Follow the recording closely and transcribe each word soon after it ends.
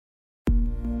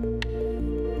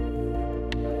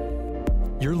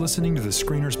listening to the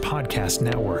Screeners Podcast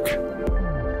Network.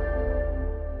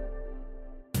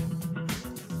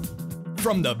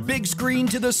 From the big screen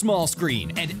to the small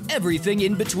screen and everything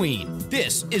in between,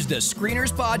 this is the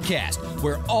Screeners Podcast,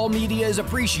 where all media is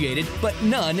appreciated, but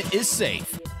none is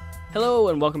safe. Hello,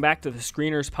 and welcome back to the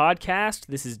Screeners Podcast.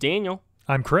 This is Daniel.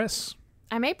 I'm Chris.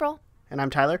 I'm April. And I'm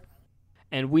Tyler.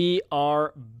 And we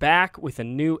are back with a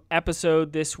new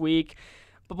episode this week.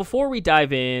 But before we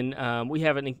dive in, we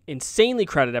have an insanely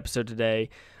crowded episode today.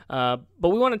 But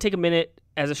we want to take a minute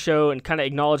as a show and kind of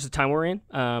acknowledge the time we're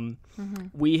in.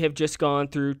 We have just gone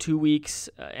through 2 weeks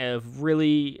of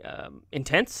really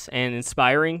intense and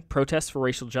inspiring protests for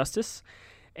racial justice.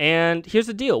 And here's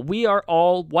the deal. We are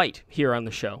all white here on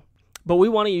the show. But we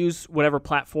want to use whatever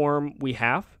platform we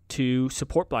have to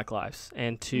support Black lives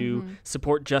and to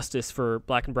support justice for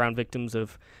Black and brown victims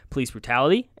of police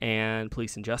brutality and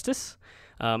police injustice,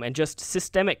 and just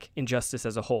systemic injustice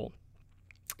as a whole.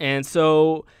 And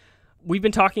so we've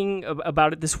been talking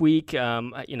about it this week.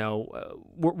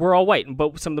 We're all white,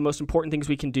 but some of the most important things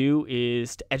we can do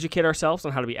is to educate ourselves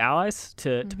on how to be allies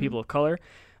to people of color,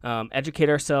 educate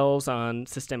ourselves on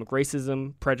systemic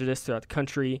racism, prejudice throughout the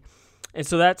country. And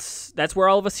so that's where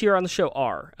all of us here on the show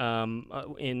are,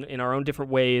 in our own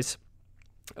different ways,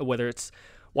 whether it's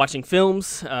watching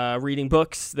films, reading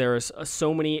books. There's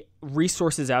so many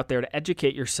resources out there to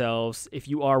educate yourselves, if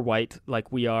you are white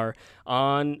like we are,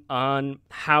 on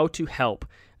how to help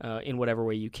in whatever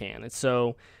way you can. And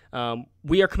so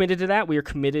we are committed to that. We are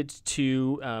committed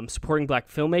to supporting Black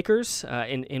filmmakers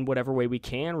in whatever way we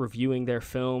can, reviewing their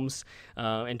films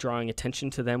and drawing attention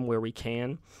to them where we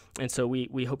can. And so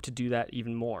we hope to do that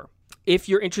even more. If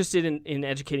you're interested in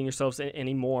educating yourselves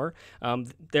any more,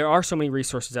 there are so many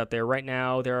resources out there. Right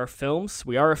now, there are films.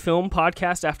 We are a film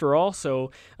podcast after all,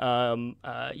 so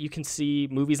you can see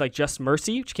movies like Just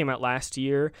Mercy, which came out last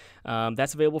year.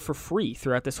 That's available for free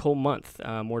throughout this whole month.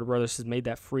 Warner Brothers has made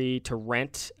that free to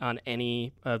rent on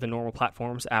any of the normal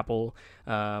platforms, Apple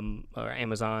or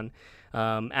Amazon,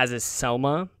 as is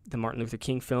Selma, the Martin Luther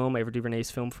King film, Ava DuVernay's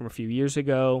film from a few years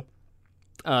ago.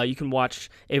 You can watch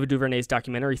Ava DuVernay's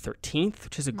documentary 13th,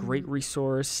 which is a great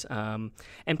resource, and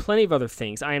plenty of other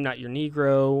things. I Am Not Your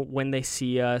Negro, When They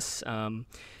See Us.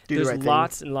 There's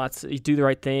lots and lots. Do the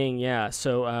Right Thing, yeah.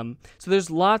 So there's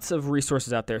lots of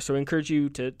resources out there. So I encourage you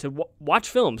to watch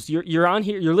films. You're on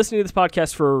here. You're listening to this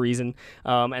podcast for a reason,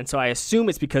 and so I assume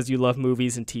it's because you love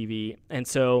movies and TV. And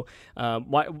so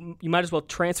you might as well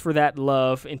transfer that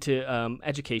love into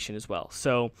education as well.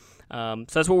 So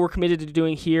that's what we're committed to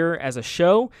doing here as a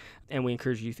show, and we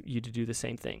encourage you to do the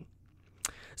same thing.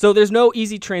 So there's no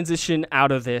easy transition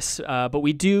out of this, but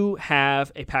we do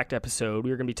have a packed episode.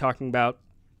 We're going to be talking about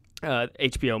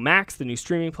HBO Max, the new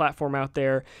streaming platform out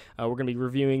there. We're going to be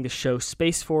reviewing the show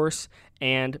Space Force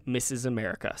and Mrs.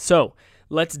 America. So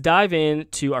let's dive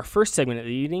into our first segment of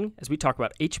the evening as we talk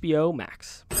about HBO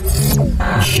Max.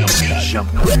 Jump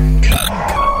cut.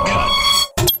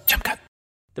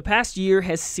 The past year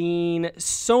has seen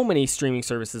so many streaming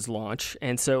services launch,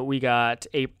 and so we got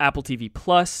Apple TV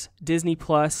Plus, Disney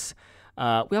Plus. We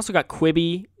also got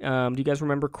Quibi. Do you guys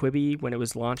remember Quibi when it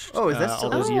was launched? Oh, is that all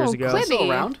those years ago? Quibi.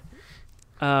 Still around?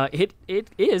 It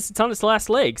is. It's on its last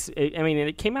legs.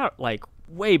 It came out like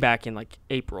way back in like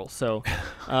April. So,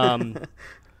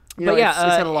 It's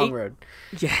had a long road.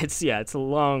 Yeah, it's a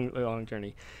long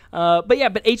journey. But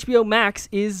HBO Max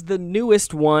is the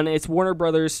newest one. It's Warner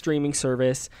Brothers streaming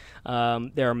service.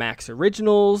 There are Max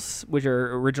Originals, which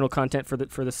are original content for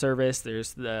the service.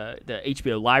 There's the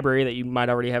HBO library that you might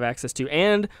already have access to,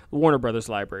 and the Warner Brothers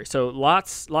library. So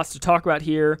lots to talk about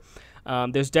here.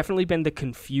 There's definitely been the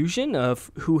confusion of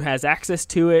who has access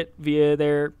to it via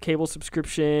their cable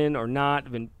subscription or not.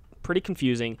 Been pretty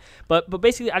confusing, but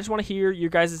basically I just want to hear your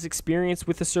guys' experience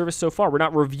with the service so far. We're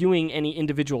not reviewing any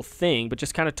individual thing, but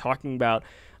just kind of talking about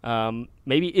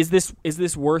maybe is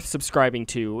this worth subscribing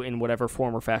to in whatever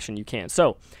form or fashion you can.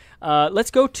 So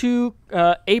let's go to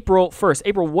April first.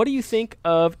 April, what do you think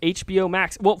of HBO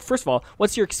Max? Well, first of all,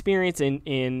 what's your experience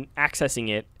in accessing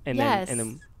it? Yes.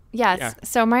 Yeah.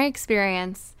 So my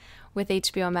experience with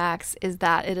HBO Max is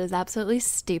that it is absolutely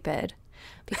stupid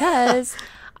because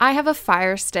I have a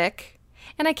Fire Stick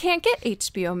and I can't get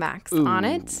HBO Max on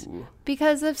it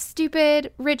because of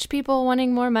stupid rich people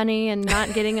wanting more money and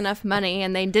not getting enough money,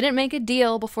 and they didn't make a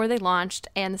deal before they launched.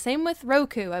 And the same with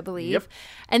Roku, I believe. Yep.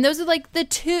 And those are like the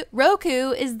two.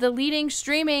 Roku is the leading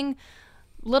streaming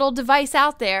little device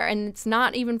out there, and it's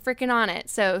not even freaking on it.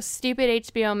 So stupid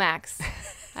HBO Max.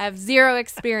 I have zero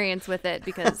experience with it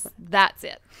because that's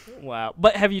it. Wow.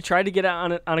 But have you tried to get it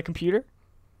on a computer?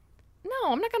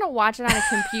 No, I'm not going to watch it on a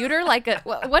computer.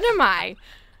 What am I?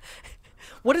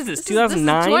 What is this?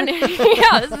 2009?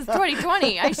 Yeah, this is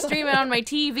 2020. I stream it on my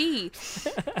TV.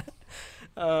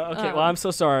 Okay, well, I'm so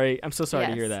sorry. I'm so sorry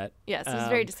to hear that. Yes, it was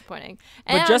very disappointing.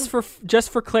 But just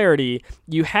for clarity,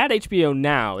 you had HBO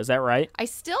Now, is that right? I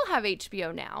still have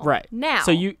HBO Now. Right. Now.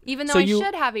 So you, even though I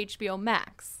should have HBO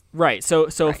Max. Right. So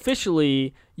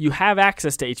officially, you have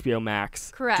access to HBO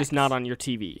Max. Correct. Just not on your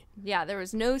TV. Yeah, there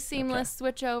was no seamless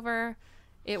switchover.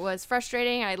 It was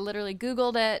frustrating. I literally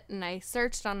Googled it, and I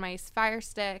searched on my Fire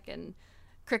Stick, and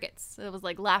crickets. It was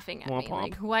like laughing at me.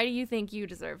 Like, why do you think you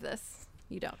deserve this?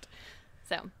 You don't.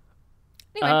 So,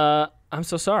 anyway. I'm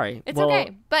so sorry. It's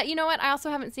okay. But you know what? I also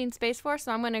haven't seen Space Force,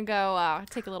 so I'm going to go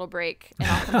take a little break, and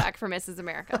I'll come back for Mrs.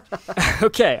 America.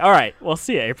 Okay. All right. We'll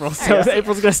see you, April. So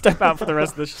April's going to step out for the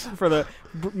rest of the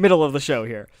middle of the show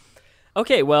here.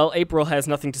 Okay. Well, April has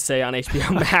nothing to say on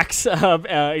HBO Max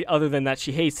other than that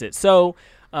she hates it. So,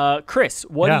 Chris,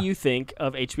 what do you think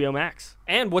of HBO Max?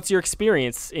 And what's your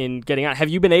experience in getting on? Have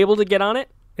you been able to get on it?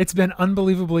 It's been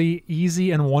unbelievably easy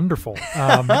and wonderful.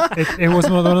 It was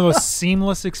one of the most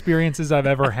seamless experiences I've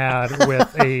ever had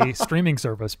with a streaming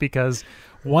service, because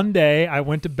one day I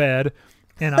went to bed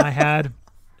and I had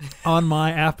on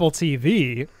my Apple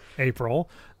TV, April,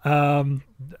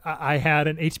 I had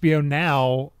an HBO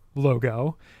Now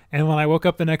logo. And when I woke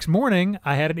up the next morning,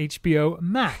 I had an HBO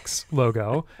Max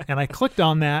logo, and I clicked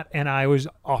on that, and I was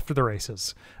off to the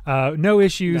races. No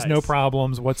issues, no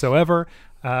problems whatsoever.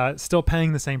 Still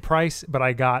paying the same price, but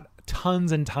I got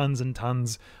tons and tons and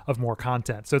tons of more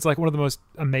content. So it's like one of the most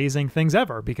amazing things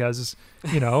ever, because,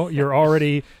 you're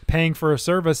already paying for a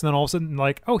service, and then all of a sudden,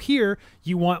 like, oh, here,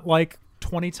 you want like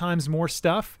 20 times more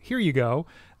stuff? Here you go.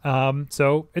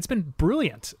 So it's been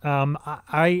brilliant.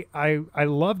 I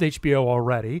loved HBO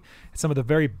already. It's some of the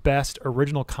very best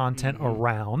original content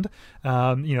around.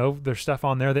 There's stuff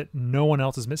on there that no one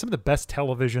else has missed. Some of the best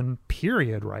television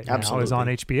period now is on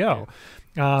HBO.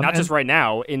 Not just right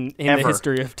now, in the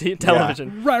history of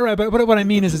television. Yeah. Right. But what I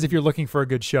mean is if you're looking for a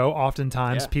good show,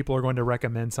 oftentimes people are going to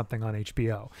recommend something on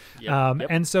HBO.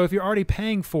 And so if you're already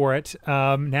paying for it,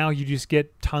 now you just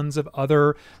get tons of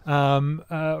other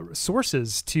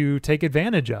sources to take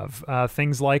advantage of.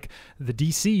 Things like the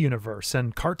DC Universe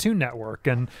and Cartoon Network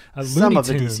and some Looney of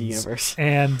the Tunes DC Universe.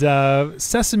 And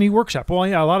Sesame Workshop. Well,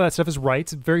 yeah, a lot of that stuff is right.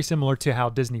 It's very similar to how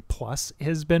Disney Plus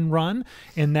has been run,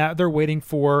 in that they're waiting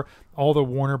for all the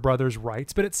Warner Brothers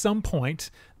rights, but at some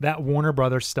point that Warner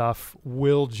Brothers stuff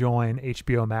will join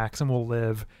HBO Max and will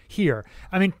live here.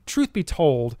 I mean, truth be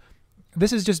told,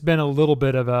 this has just been a little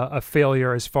bit of a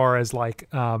failure as far as like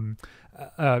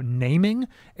naming.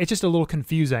 It's just a little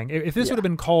confusing. If this would have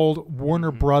been called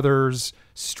Warner Brothers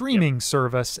streaming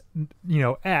service,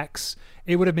 X,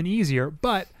 it would have been easier.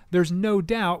 But there's no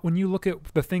doubt when you look at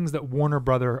the things that Warner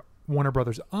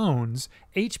Brothers owns,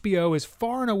 HBO is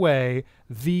far and away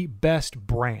the best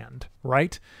brand,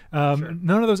 right? None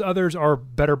of those others are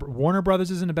better. Warner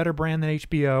Brothers isn't a better brand than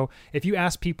HBO. If you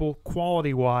ask people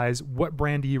quality-wise, what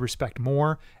brand do you respect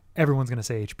more? Everyone's going to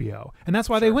say HBO. And that's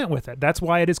why they went with it. That's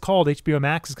why it is called HBO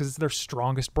Max, is because it's their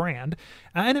strongest brand.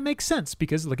 And it makes sense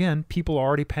because, again, people are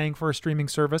already paying for a streaming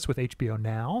service with HBO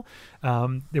Now.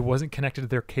 It wasn't connected to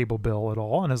their cable bill at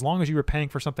all. And as long as you were paying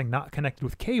for something not connected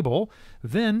with cable,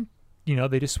 then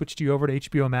they just switched you over to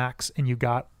HBO Max and you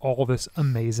got all this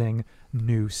amazing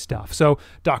new stuff. So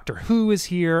Doctor Who is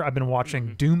here. I've been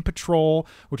watching Doom Patrol,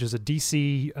 which is a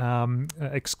DC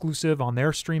exclusive on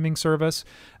their streaming service.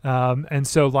 And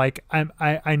so like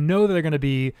I know that they're going to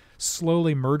be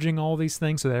slowly merging all these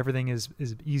things so that everything is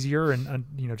easier and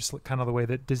just kind of the way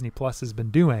that Disney Plus has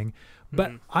been doing.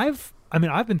 But I've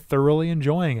been thoroughly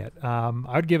enjoying it.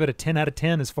 I'd give it a 10 out of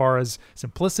 10 as far as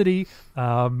simplicity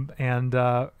and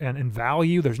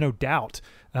value. There's no doubt.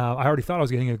 I already thought I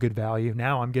was getting a good value.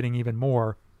 Now I'm getting even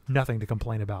more. Nothing to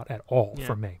complain about at all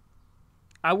from me.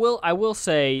 I will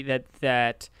say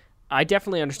that I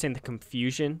definitely understand the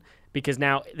confusion, because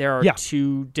now there are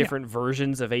two different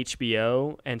versions of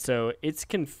HBO, and so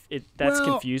that's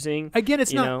confusing. Again,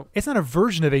 it's not a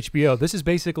version of HBO. This is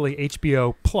basically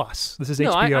HBO Plus. This is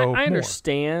HBO. I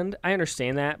understand. I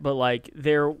understand that, but like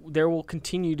there will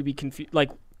continue to be confusion. Like,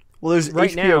 well, there's right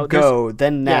HBO now, Go,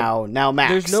 then now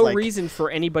Max. There's no reason for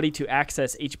anybody to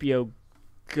access HBO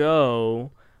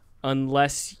Go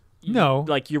unless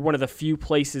you're one of the few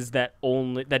places that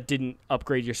didn't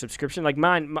upgrade your subscription. Like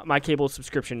my cable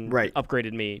subscription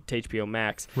upgraded me to HBO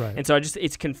Max, and so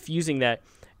it's confusing that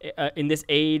in this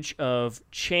age of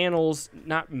channels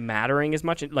not mattering as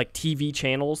much, like TV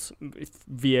channels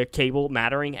via cable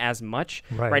mattering as much.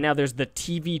 Right now, there's the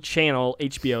TV channel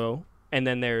HBO, and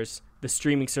then there's the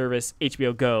streaming service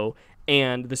HBO Go,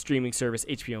 and the streaming service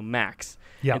HBO Max.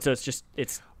 Yeah. And so it's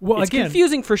again,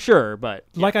 confusing for sure, but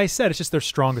like I said, it's just their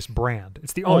strongest brand.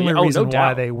 It's the Oh, only yeah. Oh, reason no why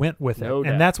doubt. they went with it, No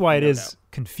doubt. and that's why it No is doubt.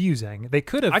 confusing. They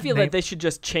could have. I feel like they should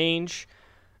just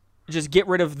get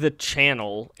rid of the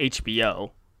channel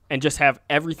HBO and just have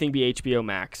everything be HBO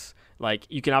Max. Like,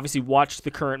 you can obviously watch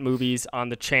the current movies on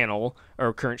the channel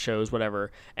or current shows,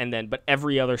 whatever, but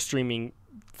every other streaming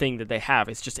thing that they have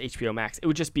is just HBO Max. It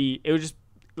would just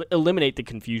eliminate the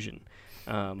confusion.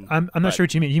 I'm not sure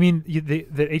what you mean. You mean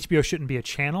that HBO shouldn't be a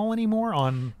channel anymore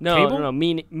on cable? No.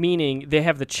 Meaning they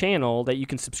have the channel that you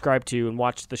can subscribe to and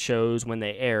watch the shows when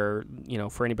they air,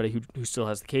 for anybody who still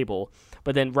has the cable.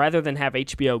 But then rather than have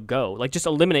HBO Go, like, just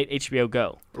eliminate HBO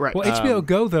Go. Right. Well, HBO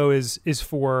Go, though, is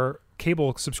for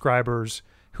cable subscribers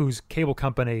whose cable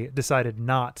company decided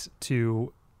not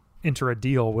to enter a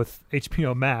deal with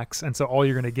HBO Max, and so all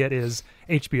you're going to get is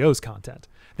HBO's content,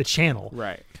 the channel.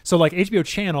 Right. So, like, HBO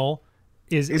channel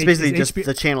is basically just HBO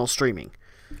the channel streaming.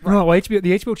 No, well, the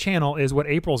HBO channel is what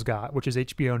April's got, which is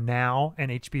HBO Now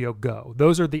and HBO Go.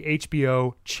 Those are the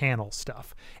HBO channel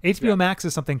stuff. HBO Max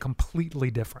is something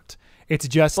completely different. It's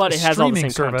just But a it has all the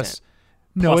streaming same service. content,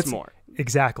 No, plus it's more.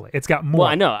 Exactly. It's got more. Well,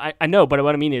 I know, but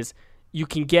what I mean is you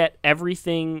can get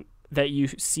everything that you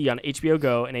see on HBO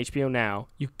Go and HBO Now.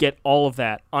 You get all of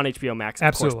that on HBO Max,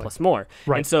 of course, plus more.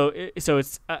 Right. And so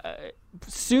it's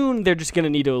soon they're just going to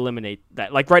need to eliminate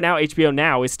that. Like, right now, HBO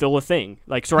Now is still a thing.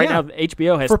 Like, so right now,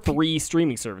 HBO has 3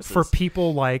 streaming services for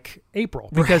people like April,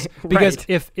 because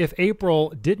if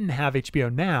April didn't have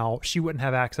HBO Now, she wouldn't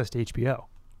have access to HBO.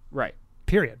 Right.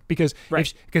 Period. Because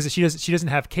she doesn't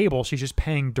have cable, she's just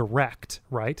paying direct,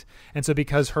 right? And so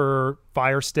because her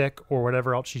Fire Stick or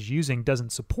whatever else she's using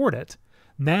doesn't support it,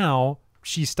 now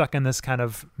she's stuck in this kind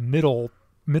of middle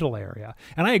area.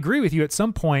 And I agree with you. At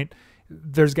some point,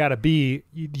 there's got to be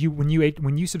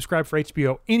when you subscribe for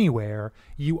HBO anywhere,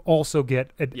 you also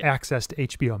get access to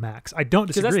HBO Max. I don't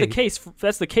disagree.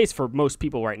 That's the case for most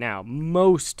people right now.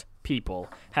 Most people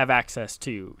have access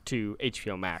to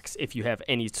HBO Max if you have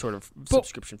any sort of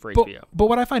subscription for HBO. But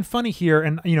what I find funny here,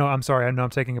 and I'm sorry, I know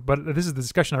I'm taking it, but this is the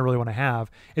discussion I really want to have,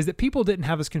 is that people didn't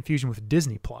have this confusion with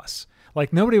Disney Plus.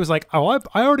 Like, nobody was like, "Oh,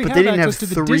 I already have access to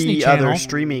the Disney Disney channel." But they didn't have 3 other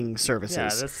streaming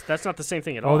services. Yeah, that's not the same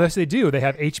thing at all. Oh, yes, they do. They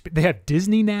have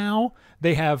Disney Now.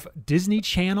 They have Disney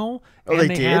Channel. Oh, and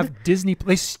they did? have Disney.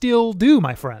 They still do,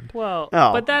 my friend. Well,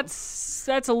 but that's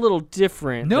a little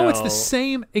different. No, though. it's the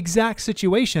same exact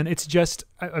situation. It's just,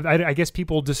 I guess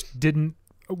people just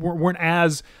weren't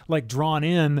as like drawn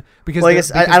in because. Well, I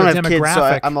guess I don't have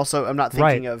kids, so I'm not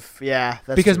thinking right. of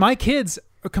that's because true. my kids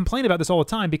complain about this all the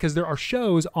time because there are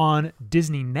shows on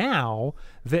Disney Now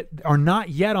that are not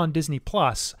yet on Disney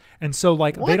Plus, and so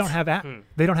like they don't have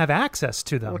access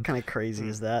to them. What kind of crazy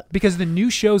is that? Because the new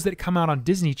shows that come out on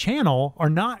Disney Channel are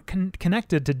not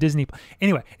connected to Disney.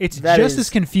 Anyway, it's That just is as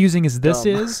confusing as this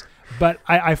dumb. is, but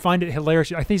I find it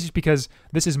hilarious. I think it's just because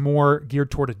this is more geared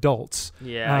toward adults.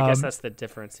 Yeah, I guess that's the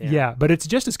difference. Yeah, but it's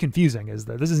just as confusing as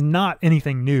that. This is not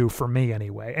anything new for me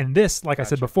anyway. And this, like I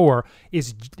said before,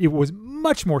 it was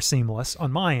much more seamless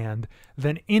on my end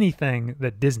than anything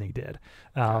that Disney did.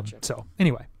 So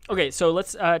anyway. Okay, so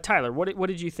let's Tyler, what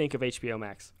did you think of HBO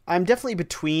Max? I'm definitely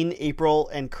between April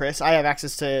and Chris. I have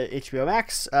access to HBO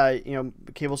Max.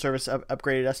 Cable service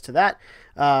upgraded us to that.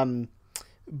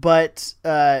 But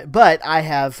I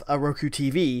have a Roku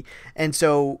TV, and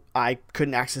so I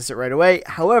couldn't access it right away.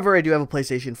 However, I do have a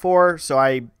PlayStation 4, so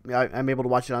I'm able to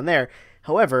watch it on there.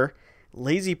 However,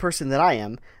 lazy person that I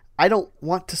am, I don't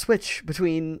want to switch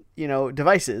between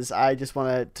devices. I just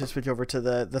want to switch over to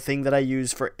the thing that I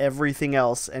use for everything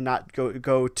else, and not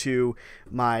go to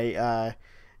my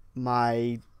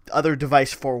my other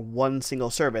device for one single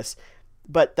service.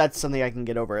 But that's something I can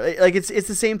get over. Like it's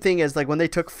the same thing as like when they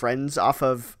took Friends off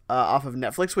of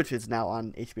Netflix, which is now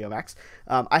on HBO Max.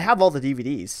 I have all the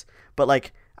DVDs, but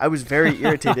like I was very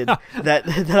irritated that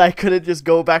I couldn't just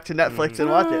go back to Netflix and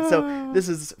watch it. So this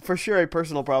is for sure a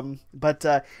personal problem. But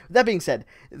that being said,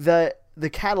 the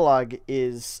catalog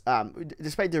is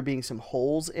despite there being some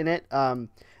holes in it,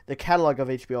 the catalog of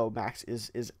HBO Max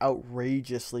is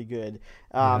outrageously good.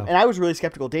 And I was really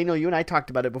skeptical. Daniel, you and I talked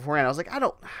about it beforehand. I was like, I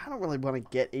don't really want to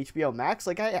get HBO Max.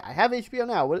 Like I have HBO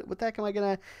now. What the heck am I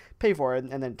gonna pay for?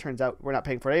 And then it turns out we're not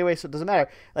paying for it anyway, so it doesn't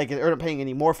matter. Like we're not paying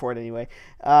any more for it anyway.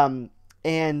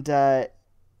 It's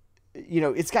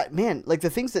got, man, like the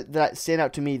things that stand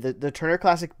out to me, the Turner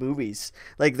Classic Movies.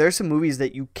 Like there's some movies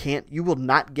that you will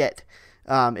not get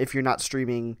if you're not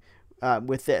streaming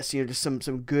with this. Just some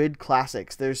good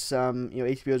classics. There's some,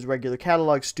 HBO's regular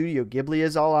catalog. Studio Ghibli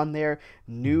is all on there.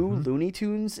 New Looney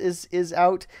Tunes is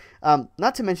out.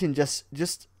 Not to mention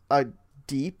just a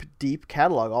deep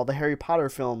catalog. All the Harry Potter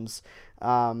films.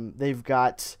 They've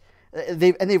got.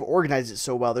 They've organized it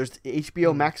so well. There's the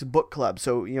HBO Max book club,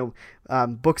 so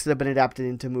books that have been adapted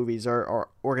into movies are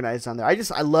organized on there.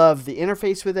 I love the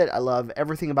interface with it. I love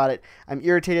everything about it. I'm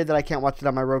irritated that I can't watch it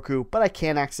on my Roku, but I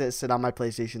can access it on my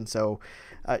PlayStation. So,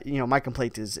 my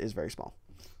complaint is very small.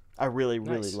 I really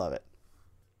love it.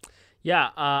 Yeah,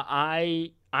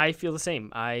 I feel the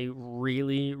same. I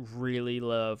really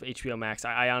love HBO Max.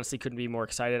 I honestly couldn't be more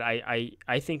excited.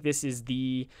 I think this is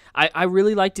I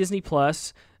really like Disney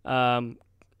Plus.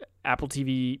 Apple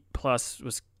TV Plus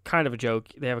was kind of a joke.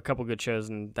 They have a couple good shows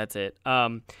and that's it.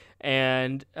 So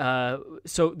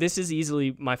this is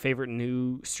easily my favorite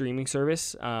new streaming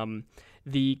service.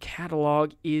 The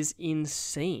catalog is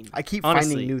insane. I keep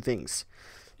honestly. finding new things.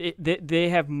 They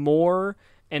have more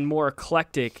and more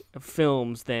eclectic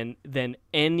films than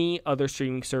any other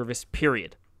streaming service,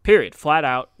 period. Flat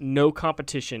out, no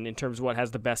competition in terms of what has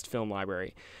the best film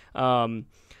library.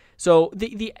 So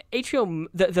the HBO,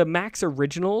 the Max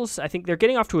originals, I think they're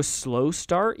getting off to a slow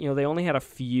start. They only had a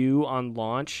few on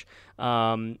launch.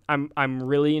 I'm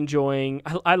really enjoying.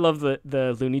 I love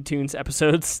the Looney Tunes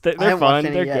episodes. They're fun.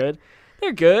 They're good.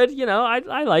 They're good.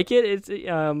 I like it.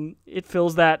 It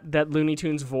fills that Looney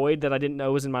Tunes void that I didn't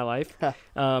know was in my life.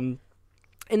 And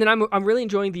then I'm really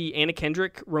enjoying the Anna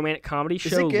Kendrick romantic comedy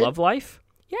show Love Life.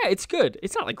 Yeah, it's good.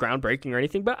 It's not like groundbreaking or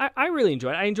anything, but I really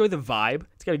enjoy it. I enjoy the vibe.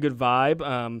 It's got a good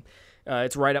vibe.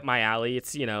 It's right up my alley.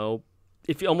 It's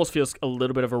it almost feels a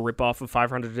little bit of a ripoff of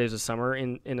 500 Days of Summer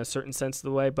in a certain sense of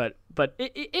the way, but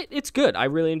it's good. I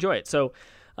really enjoy it. So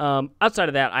outside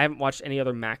of that, I haven't watched any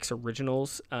other Max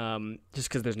originals just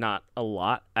because there's not a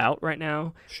lot out right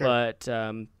now. Sure. But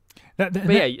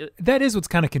that is what's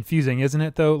kind of confusing, isn't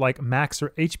it? Though, like Max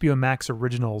or HBO Max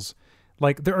originals.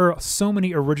 Like there are so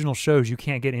many original shows you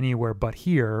can't get anywhere but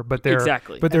here, but there's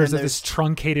this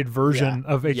truncated version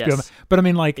of HBO. Yes. But I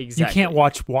mean, like you can't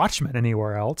watch Watchmen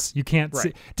anywhere else. You can't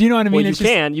see. Do you know what I mean?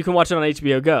 Well, you can watch it on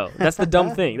HBO Go. That's the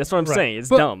dumb thing. That's what I'm saying. It's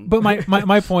dumb. But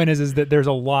my point is that there's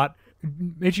a lot.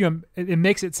 HBO, it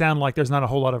makes it sound like there's not a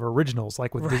whole lot of originals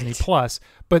like with Disney Plus,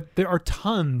 but there are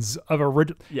tons of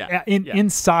original.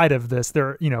 Inside of this,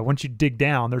 there once you dig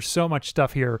down, there's so much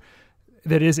stuff here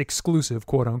that is exclusive,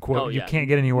 quote unquote. You can't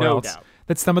get anywhere else. Doubt.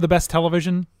 That's some of the best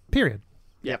television, period.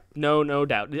 Yep. No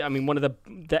doubt. I mean,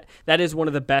 that is one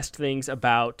of the best things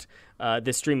about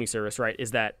this streaming service, right?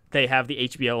 Is that they have the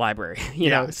HBO library,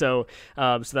 you know? So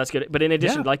that's good. But in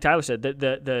addition, like Tyler said,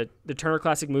 the Turner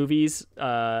Classic Movies,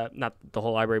 not the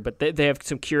whole library, but they have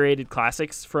some curated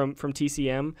classics from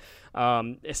TCM.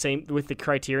 Same with the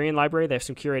Criterion library. They have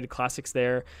some curated classics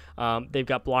there. They've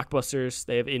got blockbusters.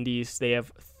 They have indies. They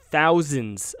have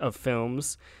thousands of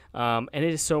films, and it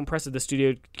is so impressive. The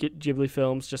Studio Ghibli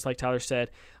films, just like Tyler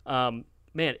said, man,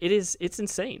 it's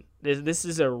insane. This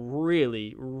is a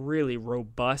really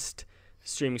robust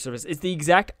streaming service. It's the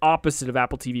exact opposite of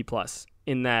Apple TV Plus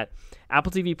in that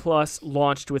Apple TV Plus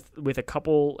launched with a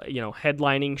couple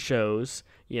headlining shows,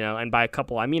 and by a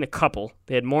couple I mean a couple.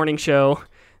 They had Morning Show,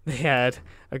 they had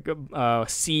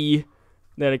C,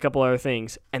 they had a couple other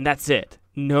things, and that's it.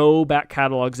 No back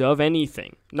catalogs of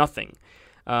anything, nothing.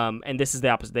 And this is the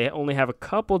opposite. They only have a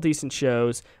couple decent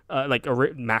shows, like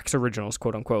Max originals,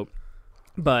 quote unquote.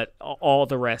 But all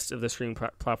the rest of the streaming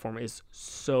platform is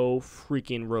so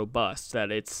freaking robust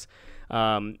that it's.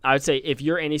 I would say if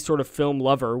you're any sort of film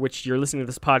lover, which you're listening to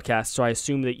this podcast, so I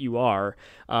assume that you are.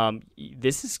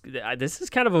 This is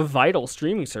kind of a vital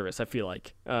streaming service. I feel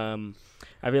like.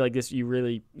 This you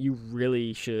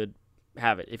really should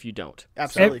have it if you don't.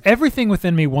 Absolutely. Everything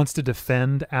within me wants to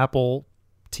defend Apple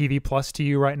TV Plus to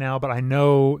you right now, but I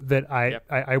know that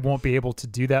I won't be able to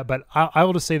do that. But I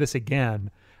will just say this again.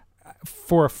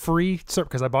 For a free,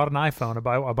 because I bought an iPhone.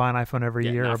 I buy an iPhone every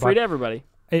year. Not free to everybody.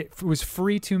 It was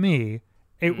free to me.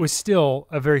 It was still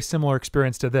a very similar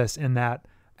experience to this in that,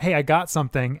 hey, I got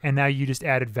something and now you just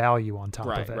added value on top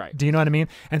of it. Right. Do you know what I mean?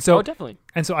 And so, definitely.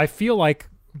 And so I feel like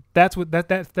that's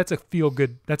a feel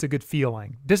good. That's a good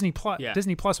feeling. Disney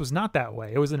Plus was not that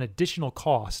way. It was an additional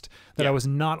cost that I was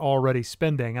not already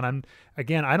spending. And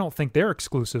I don't think their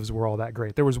exclusives were all that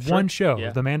great. There was one show,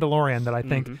 The Mandalorian, that I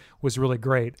think was really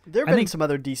great. There have been some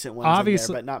other decent ones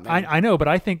obviously, in there, but not many. I know, but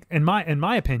I think in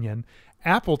my opinion,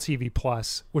 Apple TV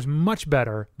Plus was much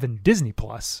better than Disney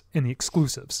Plus in the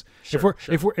exclusives. If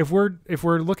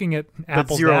we're looking at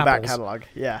apples, zero to back apples, catalog,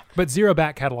 but zero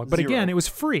back catalog. But again, it was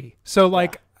free. So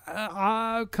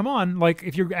come on, like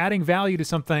if you're adding value to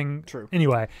something. True.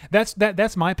 Anyway,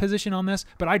 that's my position on this.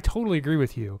 But I totally agree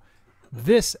with you.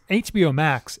 This HBO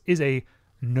Max is a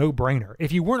no-brainer.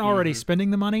 If you weren't already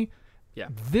spending the money, Yeah.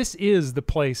 this is the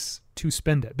place to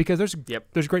spend it, because there's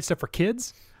great stuff for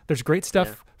kids, there's great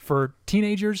stuff for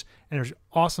teenagers, and there's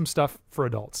awesome stuff for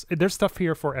adults. There's stuff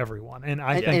here for everyone, and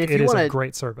I think it is a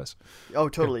great service. Oh,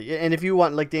 totally. Yeah. And if you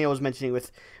want, like Daniel was mentioning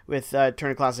with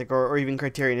Turner Classic or even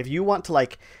Criterion, if you want to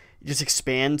like just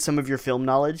expand some of your film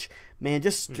knowledge, man,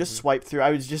 just swipe through.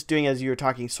 I was just doing, as you were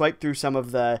talking, swipe through some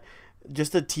of the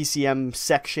TCM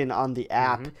section on the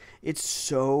app. It's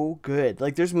so good.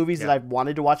 Like, there's movies that I've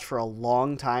wanted to watch for a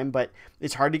long time, but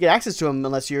it's hard to get access to them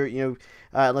unless you're,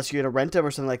 unless you're going to rent them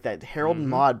or something like that. Harold and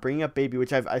Maude, Bringing Up Baby,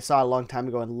 which I saw a long time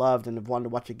ago and loved and have wanted to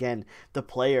watch again. The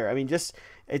Player. I mean, just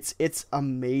it's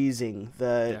amazing,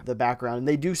 the background. And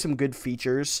they do some good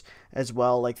features as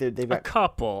well. Like they've got a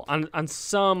couple on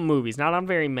some movies, not on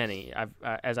very many.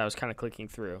 As I was kind of clicking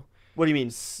through. What do you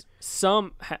mean?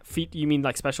 Some you mean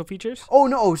like special features? Oh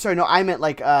no! Oh, sorry, no. I meant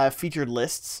like featured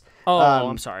lists. Oh,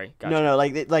 I'm sorry. Gotcha. No,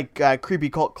 like creepy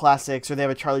cult classics, or they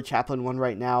have a Charlie Chaplin one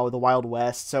right now, The Wild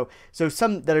West. So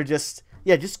some that are just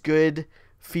good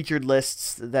featured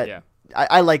lists that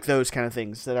I like those kind of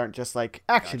things that aren't just like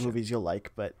action movies you'll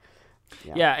like, but.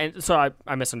 Yeah, and so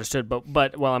I misunderstood,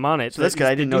 but while I'm on it, so that's good.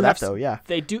 I didn't know that though. Yeah,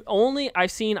 they do only.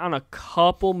 I've seen on a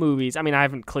couple movies. I mean, I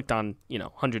haven't clicked on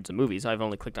hundreds of movies. I've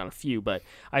only clicked on a few, but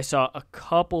I saw a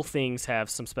couple things have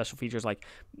some special features. Like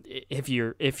if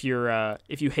you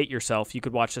hate yourself, you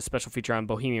could watch a special feature on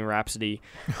Bohemian Rhapsody,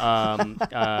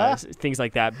 things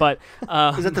like that. But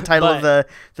is that the title of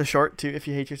the short too? If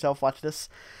you hate yourself, watch this.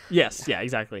 Yes, yeah,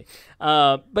 exactly.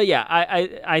 But yeah,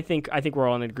 I think we're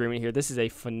all in agreement here. This is a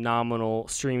phenomenal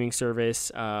streaming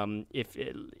service.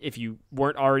 If you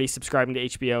weren't already subscribing to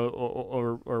HBO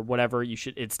or whatever, you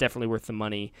should. It's definitely worth the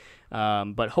money.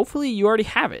 But hopefully you already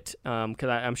have it, because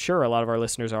I'm sure a lot of our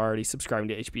listeners are already subscribing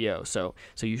to HBO. So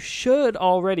you should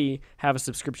already have a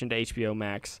subscription to HBO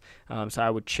Max. So I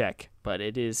would check. But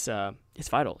it is it's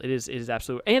vital. It is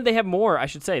absolutely. And they have more. I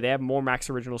should say they have more Max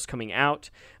originals coming out,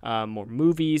 more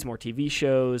movies, more TV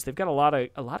shows. They've got a lot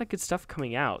of good stuff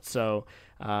coming out. So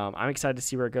I'm excited to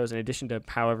see where it goes. In addition to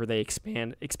however they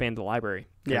expand the library,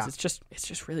 because it's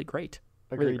just really great.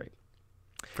 Agreed. Really great,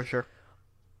 for sure.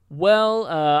 Well,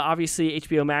 obviously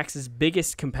HBO Max's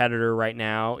biggest competitor right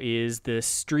now is the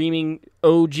streaming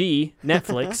OG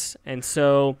Netflix, and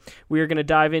so we are going to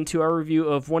dive into our review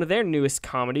of one of their newest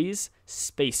comedies,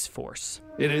 Space Force.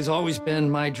 It has always been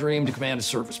my dream to command a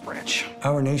service branch.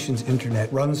 Our nation's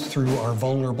internet runs through our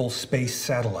vulnerable space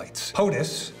satellites.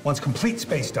 POTUS wants complete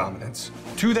space dominance.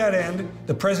 To that end,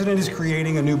 the president is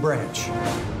creating a new branch,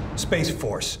 Space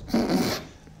Force,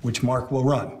 which Mark will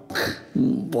run.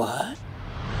 What?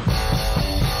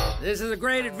 This is a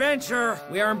great adventure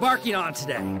we are embarking on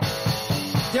today.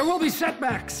 There will be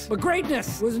setbacks, but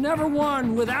greatness was never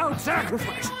won without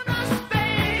sacrifice.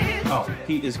 Oh,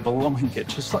 he is blowing it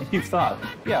just like you thought.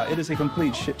 Yeah, it is a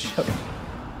complete shit show.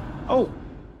 Oh,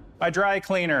 my dry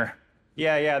cleaner.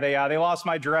 Yeah, they lost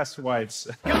my dress wipes.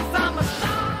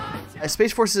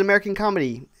 Space Force is an American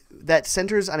comedy that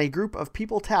centers on a group of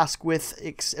people tasked with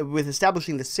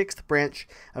establishing the sixth branch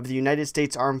of the United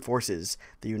States Armed Forces,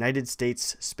 the United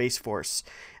States Space Force.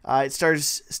 It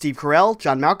stars Steve Carell,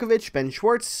 John Malkovich, Ben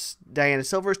Schwartz, Diana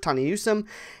Silvers, Tawny Newsome,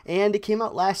 and it came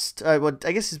out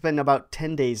I guess it's been about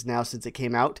 10 days now since it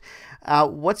came out.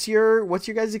 What's your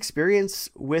guys' experience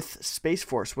with Space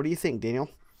Force? What do you think, Daniel?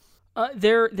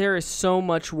 There is so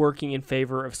much working in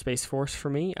favor of Space Force for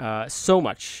me. So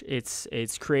much.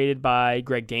 It's created by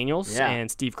Greg Daniels and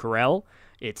Steve Carell.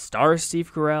 It stars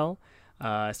Steve Carell.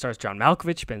 It stars John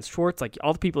Malkovich, Ben Schwartz. Like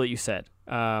all the people that you said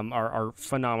are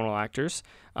phenomenal actors.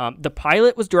 The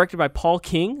pilot was directed by Paul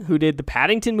King, who did the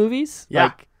Paddington movies. Yeah.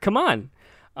 Like, come on.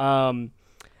 And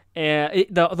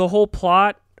the whole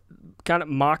plot kind of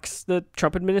mocks the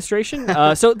Trump administration.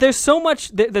 So there's so much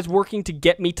that's working to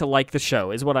get me to like the show,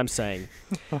 is what I'm saying.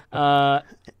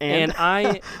 And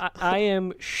I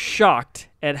am shocked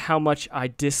at how much I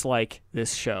dislike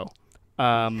this show.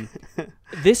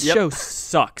 This show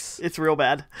sucks. It's real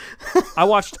bad. I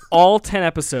watched all 10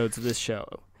 episodes of this show.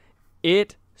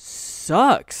 It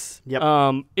sucks.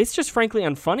 Yep. It's just frankly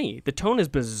unfunny. The tone is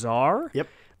bizarre. Yep.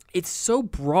 It's so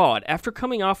broad. After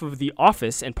coming off of The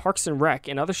Office and Parks and Rec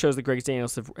and other shows that Greg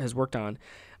Daniels has worked on,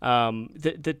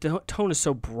 the tone is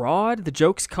so broad. The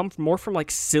jokes come more from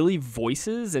like silly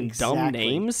voices and dumb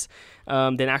names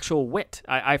than actual wit.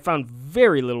 I found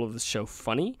very little of this show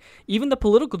funny. Even the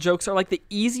political jokes are like the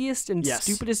easiest and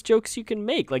stupidest jokes you can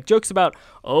make. Like jokes about,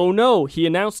 oh no, he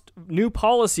announced new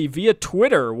policy via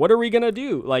Twitter. What are we going to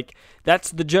do? Like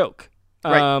that's the joke.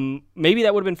 Right. Maybe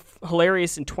that would have been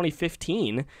hilarious in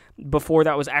 2015 before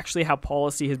that was actually how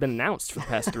policy has been announced for the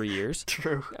past 3 years.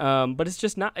 True. But it's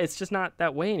just not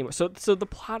that way anymore. So the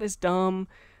plot is dumb.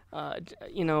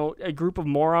 A group of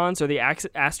morons are the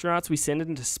astronauts we send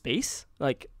into space.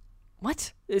 Like,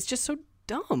 what? It's just so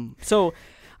dumb. So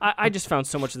I just found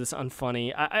so much of this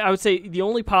unfunny. I would say the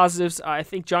only positives, I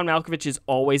think John Malkovich is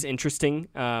always interesting.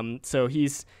 So he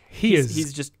is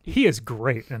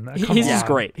great, and he's just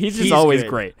great. He's just always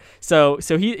great. So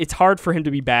it's hard for him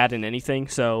to be bad in anything.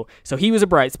 So he was a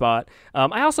bright spot.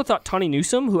 I also thought Tawny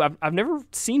Newsome, who I've never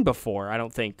seen before, I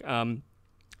don't think.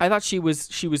 I thought she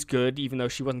was good, even though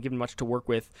she wasn't given much to work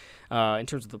with in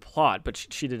terms of the plot. But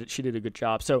she did a good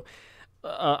job. So.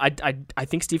 I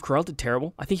think Steve Carell did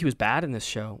terrible. I think he was bad in this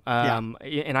show. And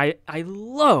I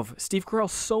love Steve Carell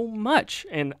so much,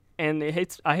 and I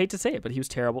hate to say it, but he was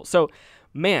terrible. So,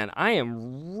 man, I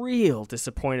am real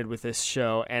disappointed with this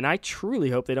show, and I truly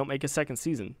hope they don't make a second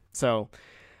season. So,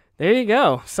 there you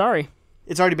go. Sorry.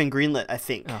 It's already been greenlit, I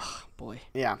think. Oh, boy.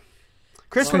 Yeah.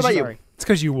 Chris, what about you? It's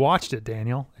because you watched it,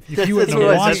 Daniel. If you wouldn't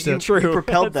have watched it, you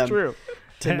propelled them true.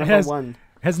 to number one.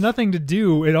 Has nothing to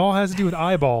do. It all has to do with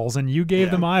eyeballs, and you gave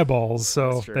them eyeballs,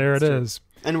 so there it is.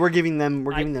 And we're giving them.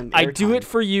 I do it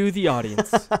for you, the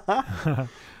audience.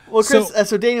 Well, Chris.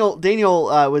 So Daniel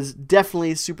was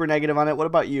definitely super negative on it. What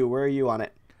about you? Where are you on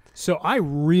it? So I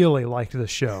really liked the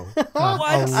show. What?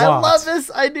 I love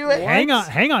this. I do it. Hang on.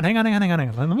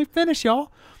 Let me finish,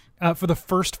 y'all. For the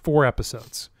first 4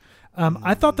 episodes.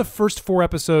 I thought the first 4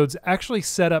 episodes actually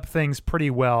set up things pretty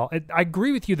well. I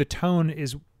agree with you. The tone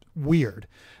is weird.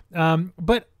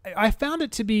 But I found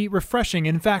it to be refreshing.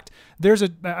 In fact,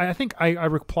 I think I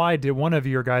replied to one of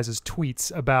your guys'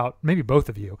 tweets about, maybe both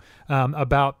of you,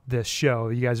 about this show.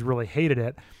 You guys really hated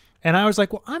it. And I was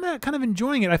like, well, I'm kind of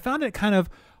enjoying it. I found it kind of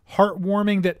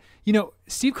heartwarming that,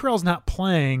 Steve Carell's not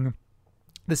playing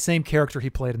the same character he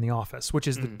played in The Office, which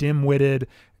is the dim-witted,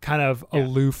 kind of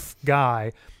aloof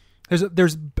guy.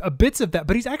 There's bits of that,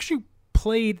 but he's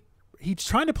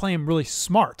trying to play him really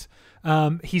smart.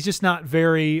 He's just not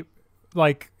very,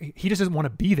 he just doesn't want to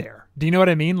be there. Do you know what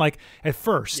I mean? Like, at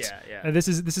first, this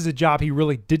is a job he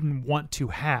really didn't want to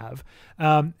have.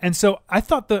 And so I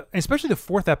thought especially the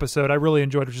 4th episode I really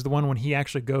enjoyed, which is the one when he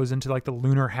actually goes into the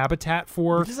lunar habitat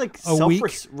for just like a week.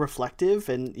 Self-reflective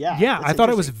and I thought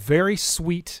it was very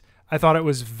sweet. I thought it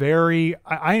was very,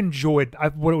 I enjoyed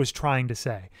what it was trying to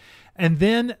say. And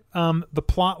then the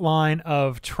plot line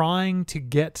of trying to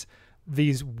get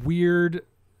these weird,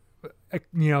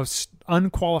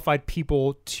 unqualified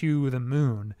people to the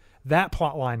moon, that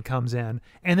plot line comes in,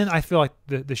 and then I feel like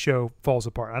the show falls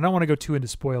apart. I don't want to go too into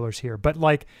spoilers here, but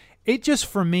it just,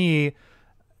 for me,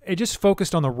 it just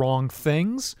focused on the wrong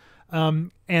things,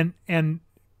 and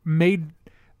made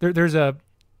there's a,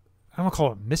 I don't want to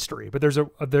call it a mystery, but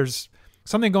there's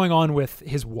something going on with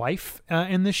his wife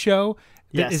in this show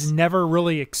that is never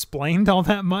really explained all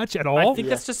that much at all. I think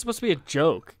that's just supposed to be a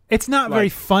joke. It's not very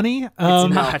funny. It's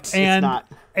not. It's not.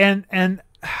 And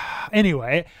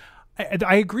anyway,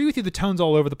 I agree with you. The tone's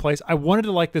all over the place. I wanted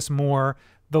to like this more.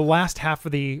 The last half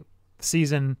of the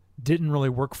season didn't really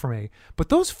work for me. But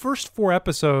those first 4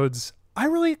 episodes, I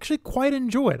really actually quite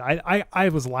enjoyed. I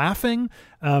was laughing.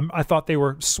 I thought they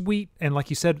were sweet and, like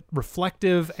you said,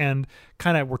 reflective and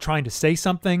kind of were trying to say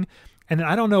something. And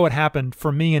I don't know what happened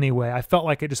for me anyway. I felt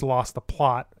like it just lost the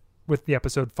plot with the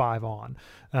episode 5 on.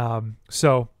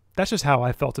 So that's just how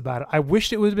I felt about it. I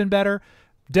wished it would have been better.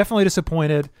 Definitely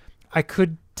disappointed. I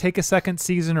could take a second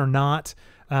season or not.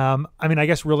 I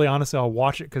guess really honestly, I'll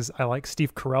watch it because I like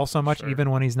Steve Carell so much. Sure. Even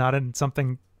when he's not in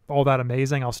something all that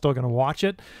amazing, I'm still going to watch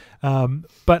it.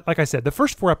 But like I said, the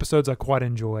first 4 episodes I quite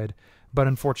enjoyed, but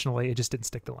unfortunately it just didn't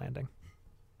stick the landing.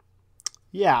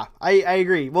 Yeah, I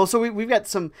agree. Well, so we've got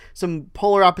some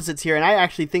polar opposites here, and I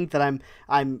actually think that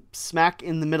I'm smack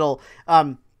in the middle.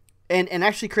 And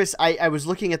actually, Chris, I was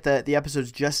looking at the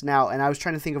episodes just now, and I was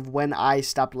trying to think of when I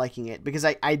stopped liking it, because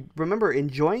I remember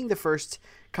enjoying the first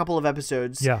couple of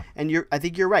episodes. Yeah. And I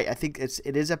think you're right. I think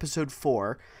it is episode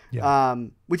 4. Yeah.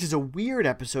 Which is a weird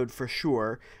episode for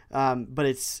sure. But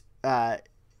it's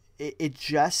it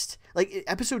just like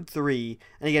episode 3,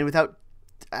 and again, without,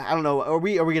 I don't know, are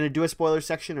we going to do a spoiler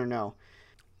section or no?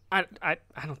 I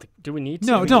don't think. Do we need to?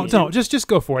 No, don't. Just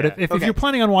go for it. Yeah. If you're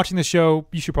planning on watching the show,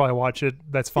 you should probably watch it.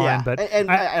 That's fine. Yeah. But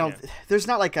I don't. There's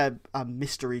not like a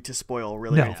mystery to spoil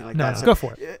really or anything like that. So, go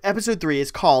for it. Episode 3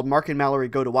 is called "Mark and Mallory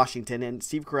Go to Washington," and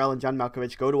Steve Carell and John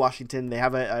Malkovich go to Washington. They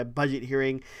have a budget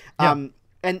hearing. Yeah.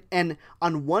 And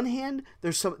on one hand,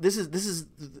 there's some. This is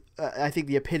I think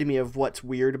the epitome of what's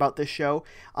weird about this show.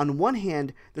 On one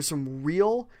hand, there's some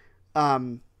real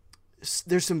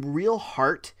there's some real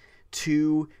heart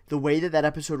to the way that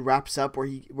episode wraps up,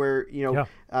 where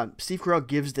Steve Carell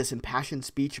gives this impassioned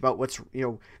speech about what's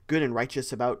good and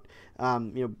righteous about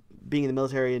being in the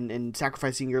military and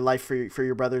sacrificing your life for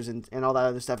your brothers and all that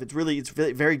other stuff. It's really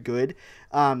very good.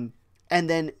 And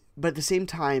then, but at the same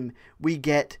time, we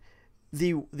get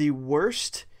the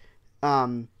worst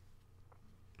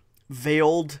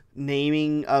veiled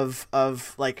naming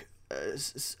of like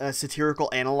satirical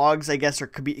analogs, I guess, or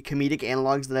comedic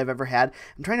analogs that I've ever had.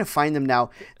 I'm trying to find them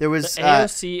now. There was the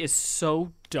AOC is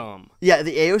so dumb. Yeah,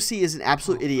 the AOC is an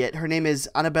absolute idiot. Her name is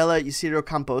Anabella Ysidro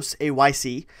Campos,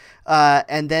 AYC.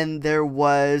 And then there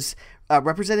was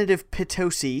Representative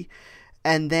Pitosi.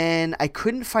 And then I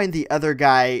couldn't find the other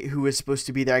guy who was supposed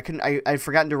to be there. I'd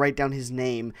forgotten to write down his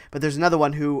name. But there's another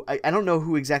one who I don't know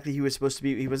who exactly he was supposed to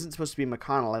be. He wasn't supposed to be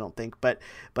McConnell, I don't think, but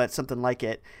something like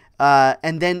it.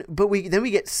 And then we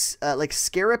get like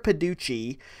Scara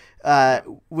Paducci,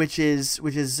 which is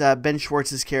Ben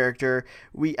Schwartz's character.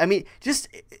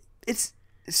 It's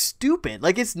stupid.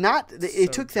 Like, it's not.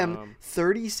 It took them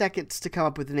 30 seconds to come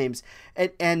up with the names,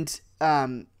 and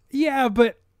yeah,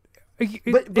 but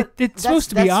it's supposed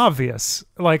to be obvious.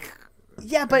 Like,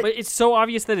 yeah, but it's so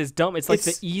obvious that it's dumb. It's like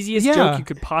the easiest joke you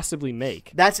could possibly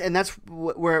make. That's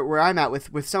where I'm at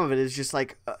with some of it. Is just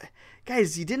like,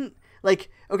 guys, you didn't.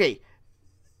 Like, okay,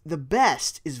 the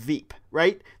best is Veep,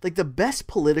 right? Like, the best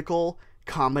political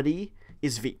comedy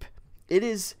is Veep.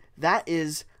 That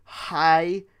is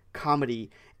high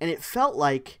comedy, and it felt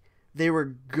like they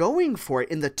were going for it.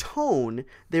 In the tone,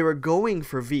 they were going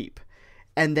for Veep,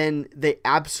 and then they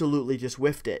absolutely just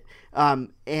whiffed it.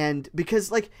 And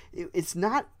because, like, it's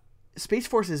not, Space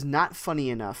Force is not funny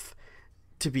enough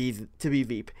to be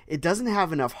Veep. It doesn't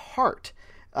have enough heart.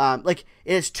 Like,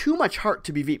 it has too much heart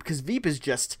to be Veep, because Veep is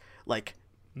just like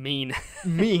mean,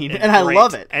 and I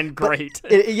love it, and great.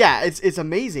 It's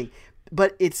amazing,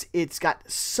 but it's got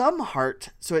some heart,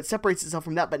 so it separates itself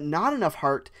from that, but not enough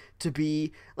heart to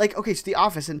be like, okay, so The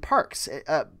Office and Parks,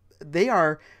 they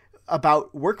are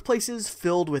about workplaces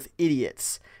filled with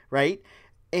idiots, right?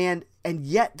 And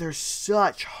yet there's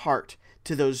such heart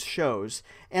to those shows,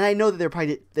 and I know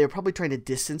that they're probably trying to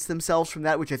distance themselves from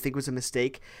that, which I think was a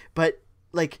mistake, but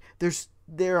like,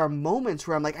 there are moments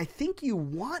where I'm like, I think you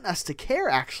want us to care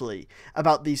actually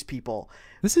about these people,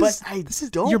 but I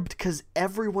don't, because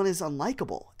everyone is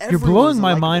unlikable. You're blowing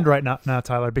my mind right now,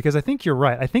 Tyler, because I think you're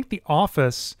right. I think The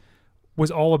Office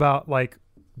was all about like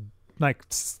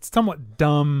somewhat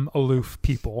dumb, aloof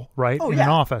people, right? An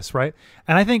office, right?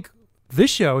 And I think this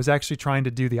show is actually trying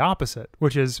to do the opposite,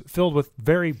 which is filled with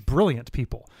very brilliant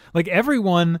people. Like,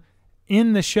 everyone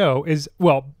in the show is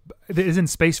in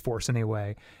Space Force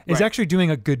anyway, is actually doing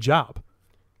a good job.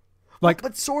 Like,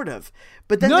 but sort of.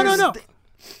 But then no,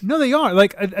 they are.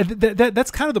 Like,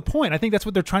 that's kind of the point. I think that's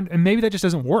what they're trying to, and maybe that just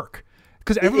doesn't work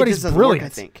because everybody's brilliant. I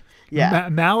think. Yeah,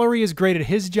 Mallory is great at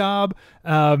his job.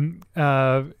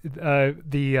 The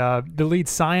lead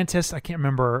scientist, I can't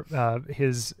remember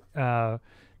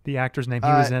the actor's name. He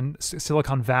was in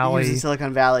Silicon Valley. He was in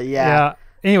Silicon Valley. Yeah.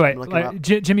 Anyway, like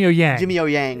Jimmy O Yang. Jimmy O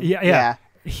Yang. Yeah.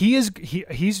 He's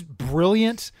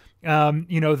brilliant.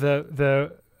 Anyway,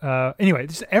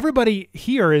 everybody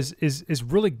here is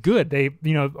really good. They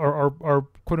are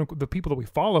quote unquote the people that we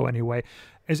follow anyway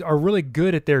are really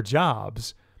good at their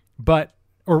jobs,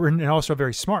 and also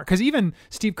very smart. Because even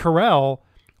Steve Carell,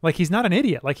 like, he's not an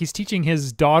idiot. Like, he's teaching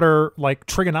his daughter like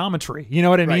trigonometry. You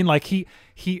know what I mean? Like, he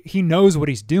knows what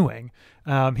he's doing.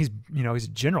 He's a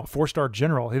general, 4-star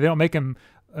general. They don't make him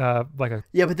like a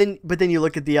but then you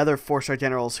look at the other 4-star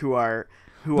generals who are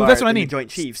that's what I mean. Joint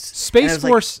Chiefs. Space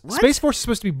Force is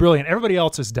supposed to be brilliant. Everybody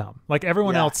else is dumb. Like,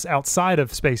 everyone else outside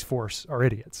of Space Force are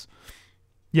idiots.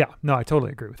 Yeah, no, I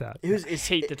totally agree with that. I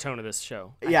hate the tone of this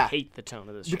show. Yeah. I hate the tone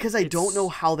of this show. Because I don't know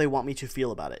how they want me to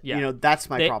feel about it. Yeah. That's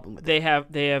my problem with it.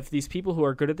 They have these people who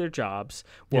are good at their jobs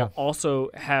while also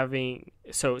having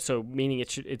so meaning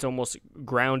it's almost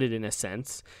grounded in a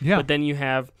sense. Yeah. But then you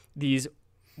have these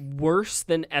worse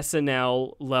than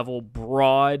SNL level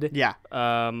broad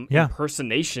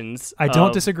impersonations. I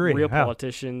don't disagree. Real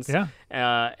politicians. Yeah.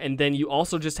 And then you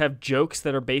also just have jokes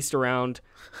that are based around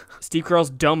Steve Carell's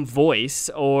dumb voice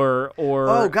or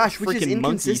oh gosh, which is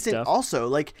inconsistent also.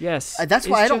 Like, yes, that's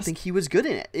why I don't think he was good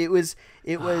in it. It was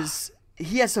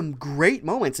he has some great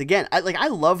moments. Again, I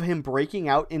love him breaking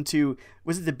out into,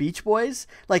 was it the Beach Boys?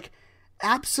 Like,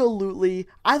 absolutely,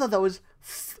 I thought that was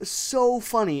so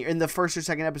funny in the first or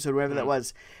second episode, whatever that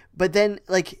was. But then,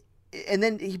 like,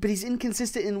 but he's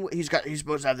inconsistent in he's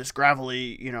supposed to have this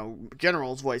gravelly,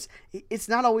 general's voice. It's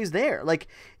not always there. Like,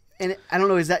 and I don't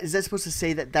know, is that supposed to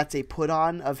say that that's a put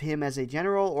on of him as a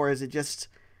general, or is it just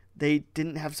they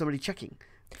didn't have somebody checking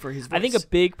for his voice. I think a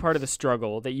big part of the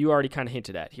struggle that you already kind of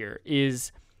hinted at here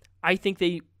is I think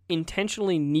they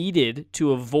intentionally needed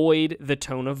to avoid the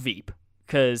tone of Veep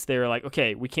because they were like,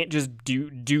 okay, we can't just do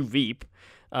Veep.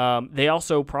 They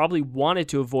also probably wanted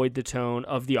to avoid the tone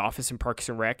of The Office and Parks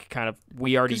and Rec. Kind of,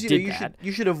 we already did that.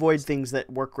 You should avoid things that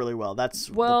work really well. That's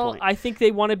the point. I think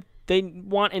they want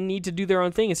and need to do their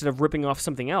own thing instead of ripping off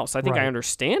something else. I think I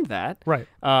understand that. Right.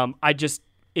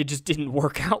 It just didn't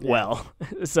work out well.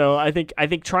 So I think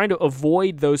trying to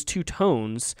avoid those two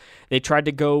tones, they tried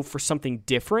to go for something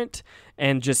different,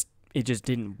 and it just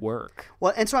didn't work.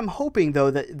 Well, and so I'm hoping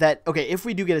though that okay, if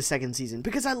we do get a second season,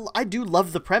 because I do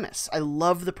love the premise. I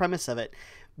love the premise of it.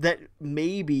 That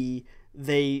maybe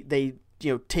they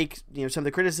take some of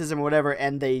the criticism or whatever,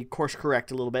 and they course correct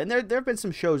a little bit. And there have been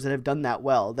some shows that have done that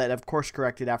well, that have course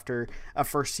corrected after a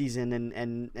first season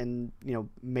and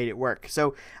made it work.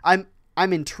 So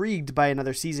I'm intrigued by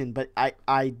another season, but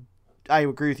I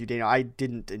agree with you, Daniel. I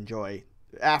didn't enjoy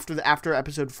after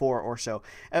episode 4 or so,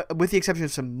 with the exception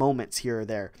of some moments here or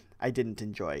there. I didn't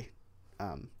enjoy.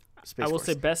 Space I will Force.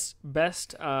 say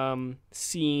best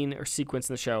scene or sequence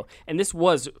in the show, and this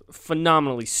was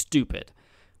phenomenally stupid,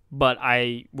 but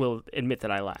I will admit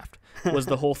that I laughed. Was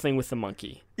the whole thing with the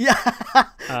monkey? Yeah,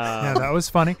 Yeah, that was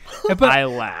funny. But I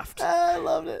laughed. I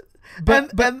loved it.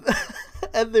 But-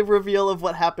 And the reveal of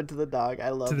what happened to the dog, I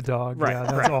loved. to the dog, Right, yeah,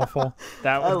 that's awful.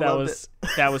 That loved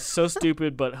was so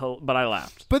stupid, but I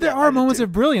laughed. But there Yeah, I are did moments too.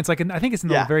 of brilliance. Like I think it's in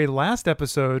the Yeah. very last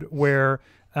episode where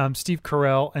Steve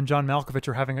Carell and John Malkovich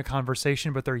are having a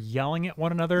conversation, but they're yelling at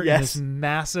one another in Yes. this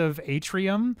massive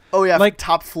atrium. Oh yeah, like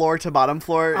top floor to bottom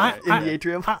floor in the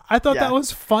atrium. I thought Yeah. that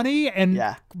was funny and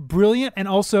Yeah. brilliant, and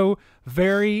also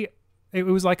very. It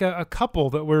was like a couple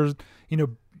that were,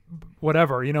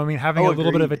 whatever, having a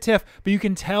little bit of a agreed. tiff, but you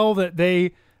can tell that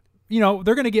they, they're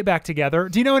going to get back together.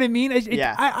 Do you know what I mean?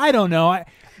 Yeah. I don't know. I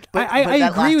But that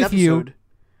agree last with you. episode-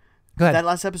 Go ahead. That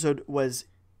last episode was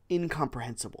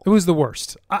incomprehensible. It was the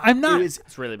worst. I'm not, It was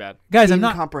It's really bad. guys. I'm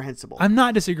not. incomprehensible. I'm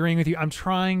not disagreeing with you. I'm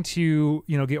trying to,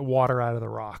 get water out of the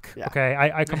rock. Yeah. Okay.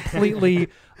 I completely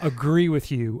agree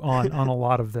with you on a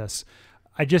lot of this.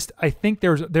 I think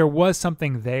there was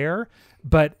something there,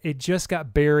 but it just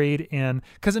got buried in,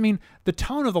 because the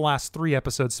tone of the last 3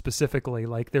 episodes specifically,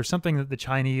 like there's something that the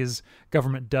Chinese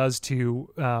government does to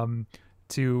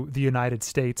the United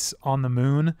States on the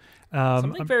moon.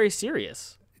 Something very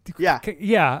serious. yeah.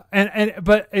 Yeah.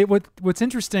 But what's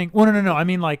interesting, well, no. I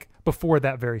mean, like before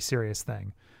that very serious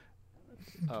thing.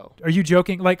 Oh. Are you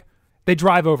joking? Like they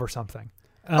drive over something.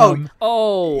 Oh,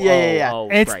 Oh. Yeah. Oh,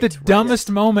 It's right, the right. dumbest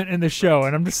moment in the show,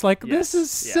 and I'm just like, Yes, this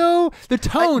is yeah. so. The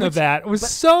tone of that was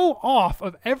so off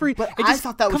of every. But it I just-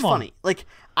 thought that was come on. funny. Like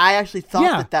I actually thought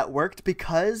Yeah. that worked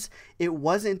because it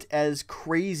wasn't as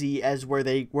crazy as where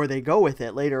they go with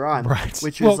it later on, Right.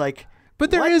 Which Well, was like,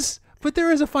 But there what? is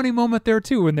a funny moment there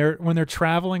too when they're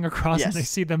traveling across and Yes. they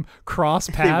see them cross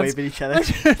They paths. wave at each other.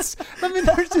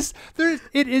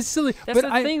 It is silly. That's but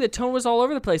the thing. The tone was all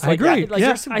over the place. I agree. Like, Yeah.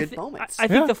 There's some I good thi- moments. I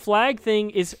think Yeah. the flag thing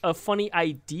is a funny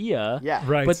idea. Yeah.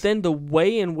 Right. But then the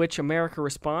way in which America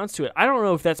responds to it, I don't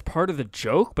know if that's part of the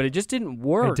joke, but it just didn't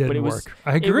work. didn't but it was, work.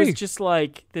 I It agree. was just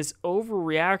like this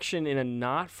overreaction in a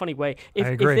not funny way. If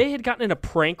agree. they had gotten in a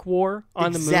prank war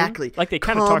on the Exactly. moon, like they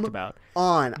kind of Come talked about,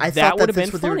 on. I that thought would've that's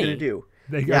been what they were going to funny. do.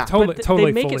 They Yeah. totally, but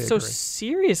totally they make fully it so agree.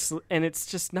 serious, and it's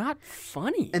just not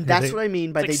funny. And that's they- what I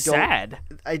mean by It's they like don't. sad.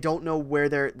 I don't know where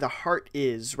the heart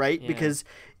is, right? Yeah. Because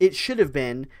it should have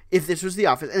been, if this was The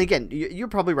Office. And again, you're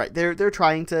probably right. They're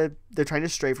trying to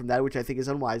stray from that, which I think is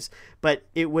unwise. But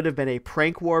it would have been a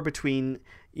prank war between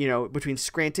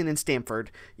Scranton and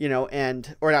Stamford,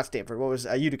 or not Stamford. What was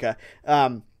Utica?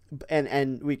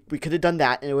 And we could have done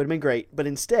that, and it would have been great. But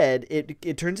instead,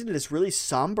 it turns into this really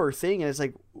somber thing, and it's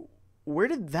like, where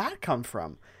did that come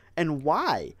from, and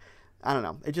why? I don't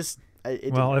know. It just.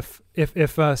 Well, if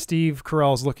Steve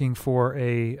Carell's looking for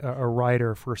a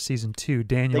writer for season 2,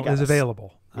 Daniel got is us.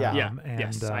 available. Yeah. Yeah. And,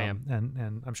 Yes, I am.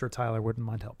 And I'm sure Tyler wouldn't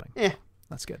mind helping. Yeah.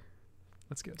 That's good.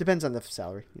 That's good. Depends on the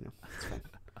salary, It's fine.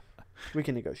 We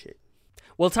can negotiate.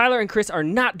 Well, Tyler and Chris are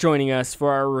not joining us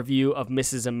for our review of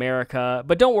Mrs. America,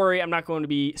 but don't worry, I'm not going to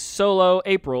be solo.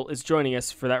 April is joining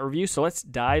us for that review, so let's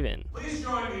dive in. Please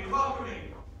join me in welcoming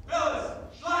Phyllis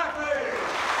Schlafly.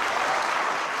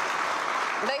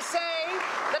 They say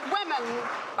that women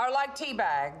are like tea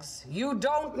bags. You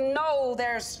don't know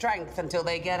their strength until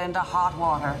they get into hot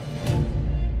water.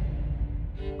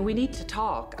 We need to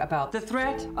talk about the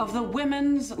threat of the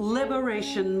women's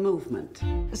liberation movement.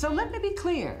 So let me be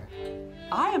clear.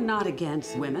 I am not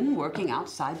against women working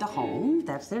outside the home.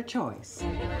 That's their choice.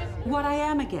 What I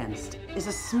am against is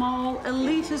a small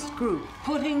elitist group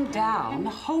putting down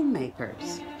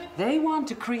homemakers. They want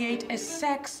to create a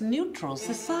sex-neutral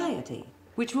society,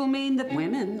 which will mean that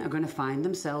women are going to find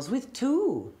themselves with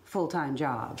 2 full-time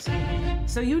jobs.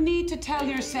 So you need to tell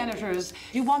your senators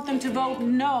you want them to vote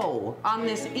no on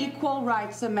this Equal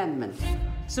Rights Amendment,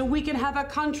 so we can have a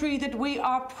country that we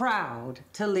are proud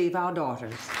to leave our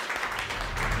daughters.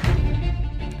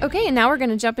 Okay, and now we're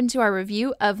going to jump into our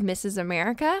review of Mrs.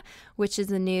 America, which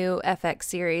is a new FX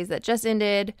series that just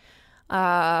ended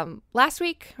last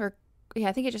week,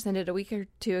 I think it just ended a week or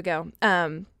 2 ago.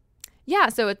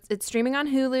 So it's streaming on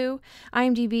Hulu.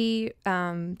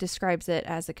 IMDb describes it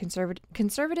as a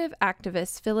conservative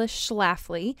activist, Phyllis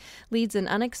Schlafly, leads an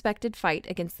unexpected fight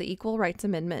against the Equal Rights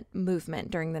Amendment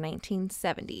movement during the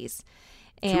 1970s.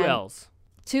 And 2 L's.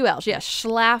 2 L's, yes.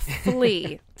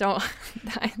 Schlafly.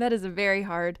 That is a very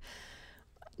hard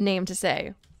name to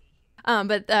say.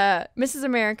 But Mrs.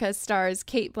 America stars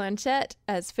Cate Blanchett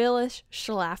as Phyllis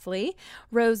Schlafly,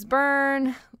 Rose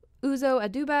Byrne, Uzo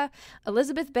Aduba,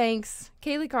 Elizabeth Banks,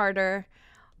 Kaylee Carter,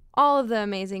 all of the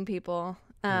amazing people.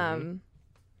 Margot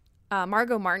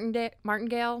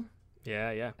Martingale.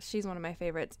 Yeah. She's one of my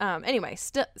favorites. Anyway,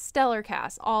 stellar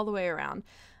cast all the way around.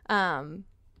 So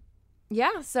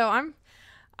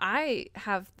I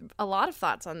have a lot of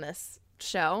thoughts on this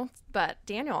show, but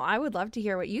Daniel, I would love to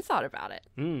hear what you thought about it.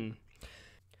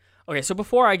 Okay, so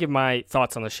before I give my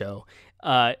thoughts on the show,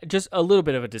 just a little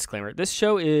bit of a disclaimer. This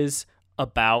show is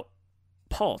about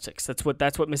politics. That's what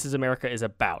Mrs. America is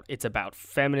about. It's about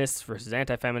feminists versus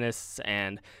anti-feminists,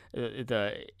 and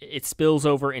it spills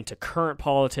over into current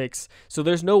politics. So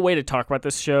there's no way to talk about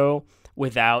this show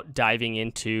without diving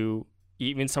into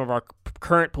even some of our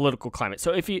current political climate.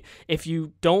 So if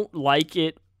you don't like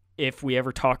it, if we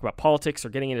ever talk about politics or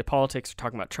getting into politics or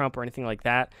talking about Trump or anything like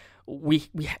that,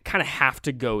 we kind of have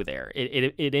to go there.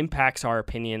 It impacts our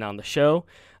opinion on the show,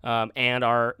 and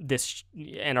our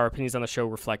opinions on the show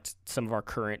reflect some of our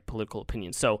current political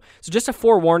opinions. So just a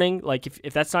forewarning, like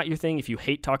if that's not your thing, if you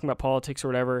hate talking about politics or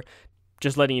whatever,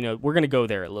 just letting you know we're going to go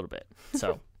there a little bit.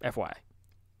 So FYI.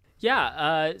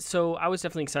 Yeah, so I was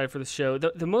definitely excited for the show.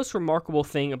 The most remarkable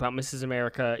thing about Mrs.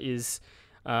 America is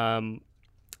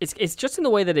it's just in the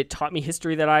way that it taught me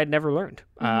history that I had never learned.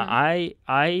 I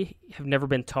have never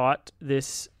been taught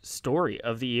this story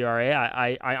of the ERA.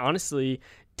 I honestly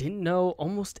didn't know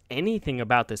almost anything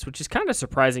about this, which is kind of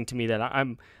surprising to me. That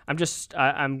I'm just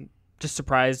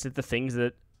surprised at the things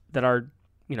that are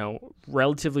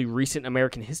relatively recent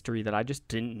American history that I just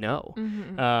didn't know.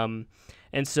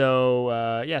 And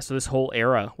so, so this whole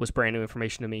era was brand new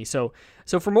information to me. So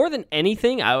for more than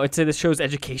anything, I would say this show is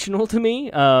educational to me.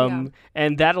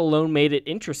 And that alone made it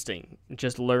interesting,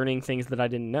 just learning things that I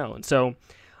didn't know. And so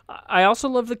I also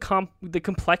love the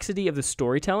complexity of the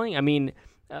storytelling. I mean,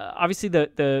 obviously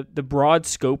the broad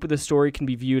scope of the story can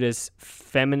be viewed as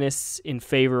feminists in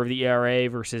favor of the ERA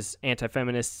versus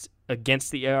anti-feminists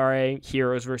against the ERA,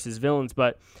 heroes versus villains,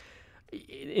 but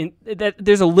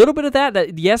there's a little bit of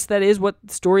that yes, that is what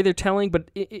story they're telling, but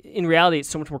in reality it's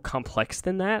so much more complex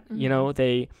than that.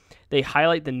 They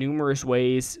highlight the numerous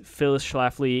ways Phyllis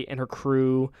Schlafly and her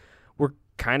crew were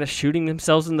kind of shooting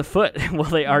themselves in the foot while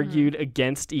they argued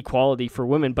against equality for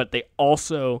women, but they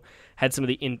also had some of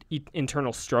the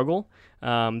internal struggle.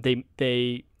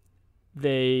 They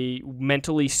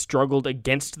mentally struggled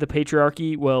against the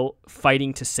patriarchy while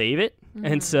fighting to save it.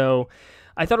 And so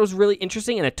I thought it was really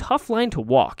interesting and a tough line to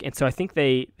walk. And so I think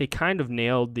they kind of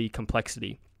nailed the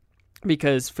complexity,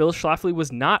 because Phyllis Schlafly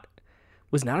was not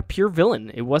a pure villain.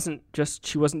 She wasn't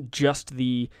just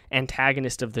the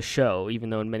antagonist of the show, even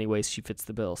though in many ways she fits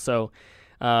the bill. So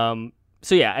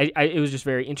it was just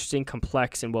very interesting,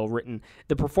 complex, and well written.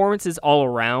 The performances all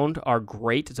around are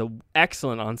great. It's an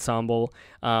excellent ensemble.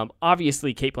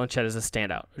 Obviously, Cate Blanchett is a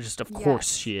standout. Just of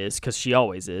course she is, because she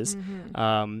always is.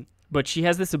 But she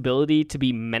has this ability to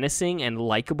be menacing and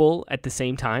likable at the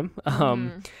same time.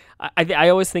 I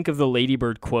always think of the Lady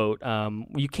Bird quote,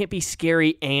 you can't be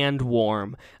scary and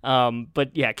warm. But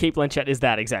yeah, Cate Blanchett is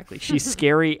that exactly. She's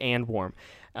scary and warm.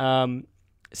 And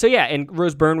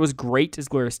Rose Byrne was great as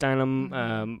Gloria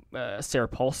Steinem. Sarah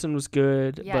Paulson was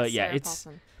good. Yes,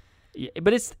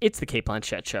 but it's the Cate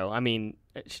Blanchett show. I mean,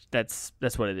 that's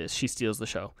what it is. She steals the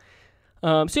show.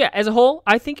 As a whole,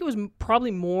 I think it was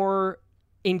probably more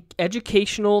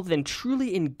educational than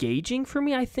truly engaging for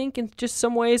me. I think in just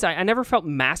some ways I never felt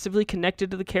massively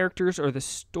connected to the characters or the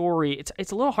story.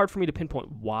 It's a little hard for me to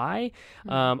pinpoint why.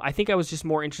 I think I was just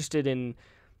more interested in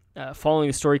following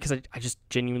the story because I just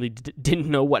genuinely didn't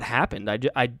know what happened.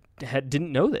 I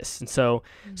didn't know this, and so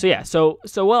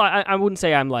well, I wouldn't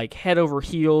say I'm like head over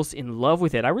heels in love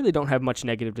with it. I really don't have much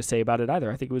negative to say about it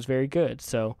either. I think it was very good.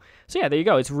 So yeah, there you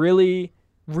go. It's really,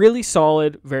 really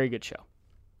solid, very good show.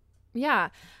 Yeah,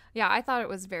 I thought it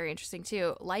was very interesting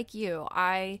too. Like you,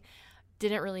 I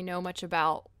didn't really know much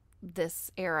about this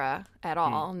era at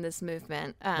all in this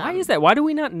movement. Why is that? Why do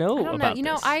we not know I don't about know. You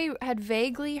know, this? I had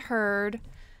vaguely heard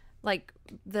like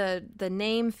the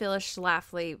name Phyllis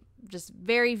Schlafly just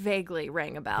very vaguely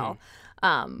rang a bell.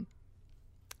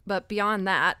 But beyond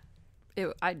that,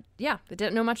 I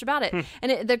didn't know much about it.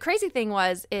 And the crazy thing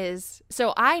is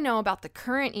so I know about the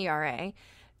current ERA,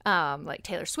 like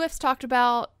Taylor Swift's talked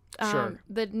about.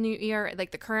 The new ERA,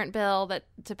 like the current bill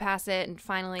to pass it, and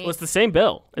finally, well, it's the same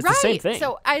bill. It's the same thing.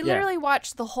 So I literally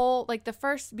watched the whole, like the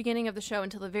first beginning of the show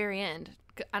until the very end.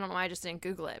 I don't know why I just didn't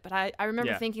Google it, but I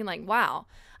remember thinking like, wow,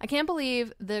 I can't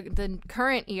believe the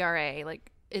current ERA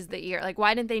like is the ERA. Like,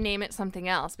 why didn't they name it something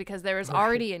else? Because there was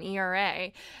already an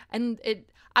ERA, and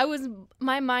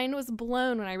my mind was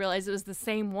blown when I realized it was the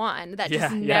same one that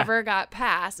just never got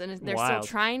passed, and they're still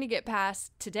trying to get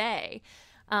passed today.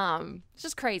 It's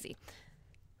just crazy.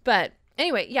 But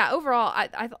anyway, yeah, overall,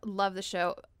 I love the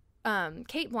show.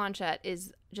 Cate Blanchett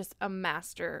is just a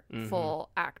masterful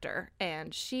actor,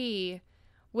 and she,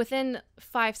 within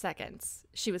 5 seconds,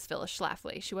 she was Phyllis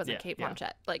Schlafly. She wasn't Cate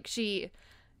Blanchett. Like she's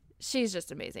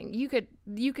just amazing. You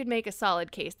could make a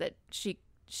solid case that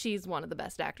she's one of the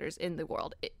best actors in the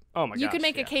world. You could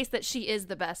make a case that she is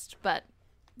the best, but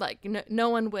like no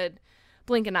one would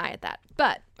blink an eye at that.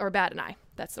 Or bat an eye.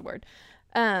 That's the word.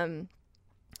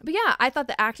 But yeah, I thought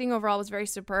the acting overall was very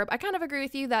superb. I kind of agree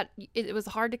with you that it was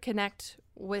hard to connect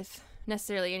with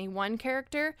necessarily any one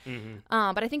character.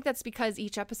 But I think that's because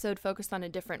each episode focused on a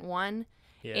different one.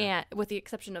 Yeah. And with the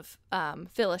exception of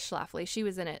Phyllis Schlafly, she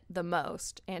was in it the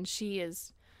most, and she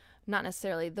is not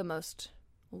necessarily the most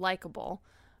likable.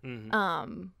 I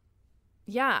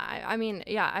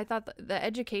thought the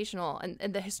educational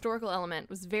and the historical element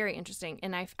was very interesting,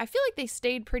 and I feel like they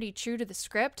stayed pretty true to the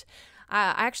script.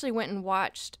 I actually went and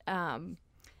watched an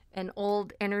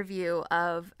old interview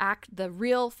of the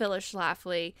real Phyllis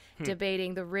Schlafly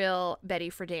debating the real Betty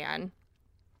Friedan.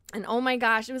 And oh my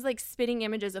gosh, it was like spitting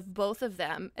images of both of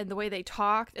them and the way they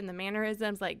talked and the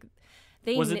mannerisms. Like,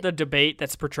 was it the debate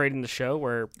that's portrayed in the show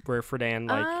where Friedan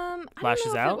lashes I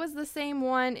don't know out? If it was the same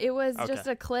one. It was just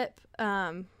a clip. Hold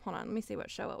on, let me see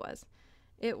what show it was.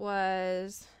 It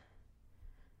was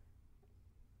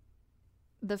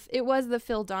the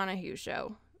Phil Donahue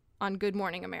show on Good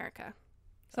Morning America.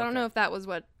 So I don't know if that was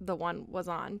what the one was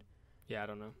on. Yeah, I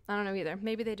don't know. I don't know either.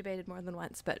 Maybe they debated more than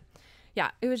once, but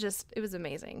yeah, it was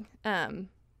amazing.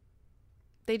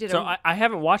 They did. So I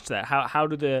haven't watched that. How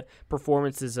do the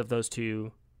performances of those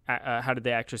two? How did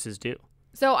the actresses do?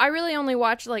 So I really only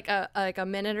watched like a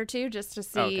minute or two just to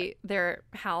see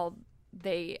how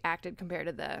they acted compared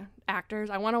to the actors.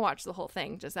 I want to watch the whole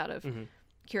thing just out of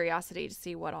curiosity to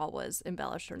see what all was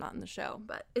embellished or not in the show.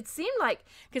 But it seemed like,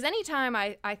 because anytime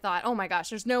I thought, oh my gosh,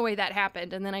 there's no way that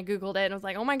happened, and then I Googled it and was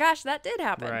like, oh my gosh, that did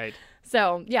happen. Right.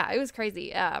 So yeah, it was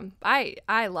crazy.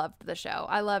 I loved the show.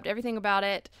 I loved everything about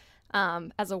it.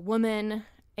 As a woman,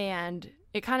 and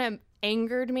it kind of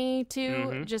angered me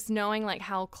too, just knowing like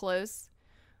how close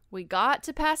we got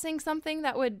to passing something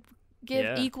that would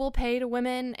give equal pay to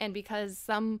women, and because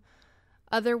some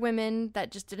other women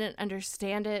that just didn't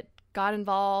understand it got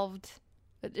involved.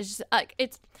 It's just like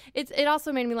it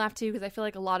also made me laugh too, because I feel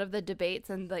like a lot of the debates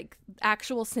and like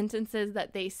actual sentences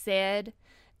that they said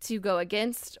to go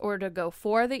against or to go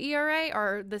for the ERA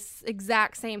are the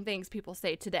exact same things people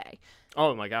say today.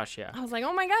 Oh my gosh, yeah. I was like,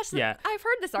 oh my gosh, I've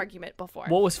heard this argument before.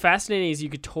 What was fascinating is you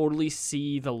could totally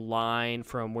see the line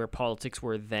from where politics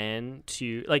were then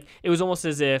to, like, it was almost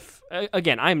as if,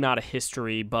 again, I'm not a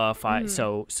history buff,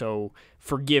 so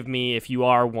forgive me if you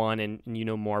are one and you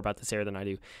know more about this era than I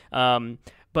do.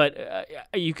 But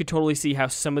you could totally see how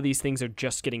some of these things are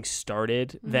just getting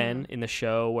started then in the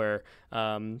show, where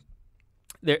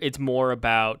it's more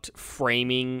about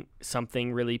framing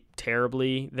something really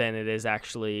terribly than it is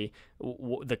actually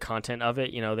the content of it.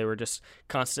 You know, they were just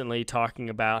constantly talking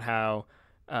about how,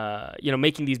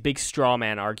 making these big straw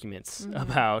man arguments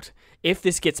about, if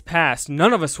this gets passed,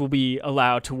 none of us will be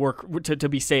allowed to work, to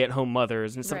be stay-at-home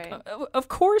mothers. And stuff. Right. Of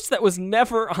course, that was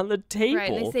never on the table.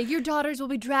 Right, they say, your daughters will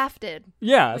be drafted.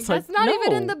 Yeah. It's like, that's not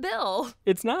even in the bill.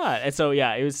 It's not. And so,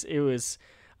 yeah, it was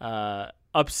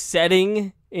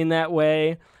upsetting in that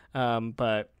way,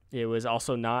 but it was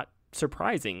also not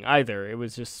surprising either. It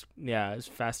was just, it was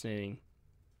fascinating.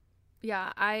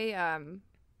 Yeah,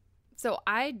 So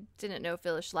I didn't know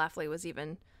Phyllis Schlafly was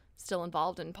even still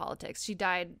involved in politics. She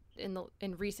died in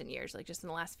recent years, like just in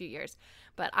the last few years.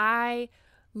 But I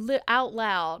out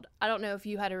loud, I don't know if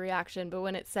you had a reaction, but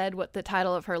when it said what the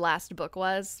title of her last book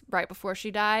was right before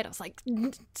she died, I was like,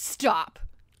 stop.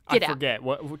 Get out. I forget.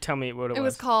 Tell me what it was. It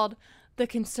was called The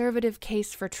Conservative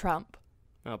Case for Trump.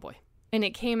 Oh, boy. And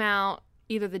it came out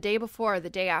either the day before or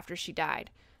the day after she died.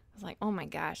 I was like, oh my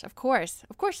gosh, of course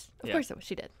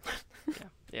she did.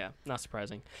 Yeah, not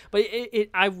surprising. But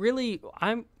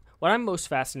what I'm most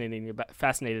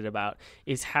fascinated about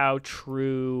is how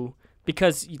true,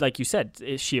 because like you said,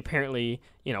 she apparently,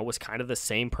 was kind of the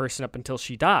same person up until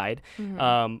she died.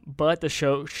 But the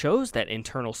show shows that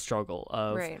internal struggle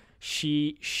of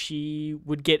she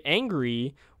would get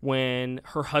angry when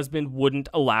her husband wouldn't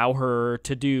allow her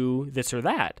to do this or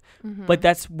that. But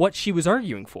that's what she was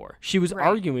arguing for. She was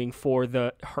arguing for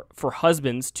for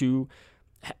husbands to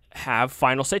have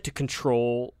final say, to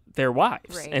control their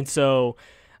wives. And so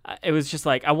it was just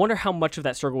like, I wonder how much of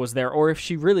that struggle was there, or if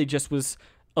she really just was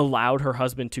allowed her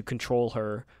husband to control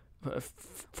her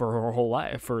for her whole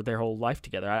life, for their whole life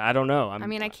together. I don't know.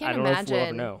 I can't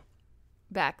imagine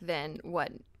back then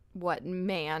what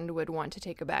man would want to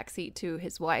take a back seat to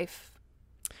his wife,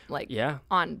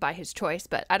 by his choice.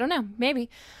 But I don't know,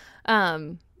 maybe.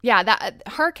 That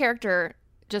her character,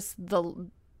 just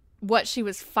what she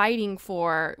was fighting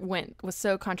for was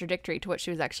so contradictory to what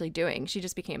she was actually doing. She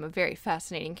just became a very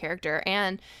fascinating character,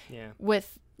 and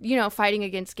with fighting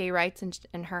against gay rights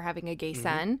and her having a gay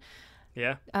son.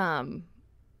 Yeah.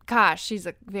 Gosh, she's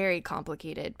a very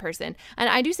complicated person. And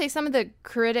I do say some of the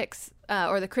critics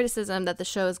or the criticism that the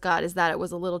show has got is that it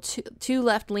was a little too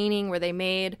left-leaning, where they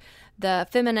made the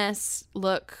feminists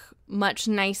look much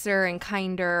nicer and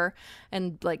kinder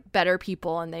and like better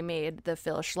people, and they made the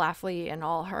Phyllis Schlafly and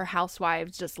all her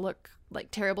housewives just look like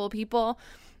terrible people.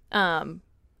 And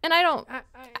I don't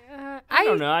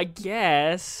know, I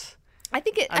guess. I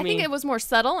think it was more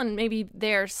subtle and maybe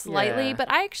there slightly,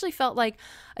 but I actually felt like,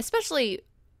 especially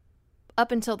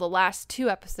up until the last 2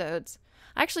 episodes,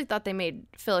 I actually thought they made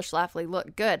Phyllis Schlafly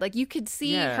look good. Like, you could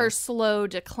see her slow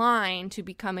decline to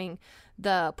becoming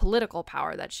the political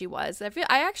power that she was. I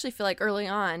actually feel like early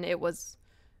on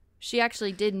she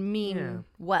actually did mean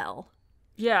well.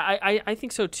 Yeah, I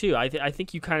think so too. I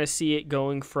think you kind of see it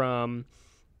going from,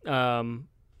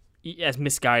 as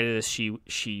misguided as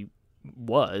she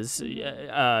was,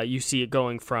 you see it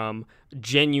going from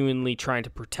genuinely trying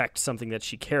to protect something that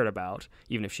she cared about,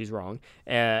 even if she's wrong,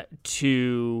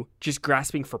 to just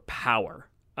grasping for power.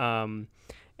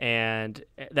 And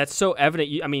that's so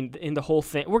evident. In the whole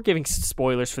thing, we're giving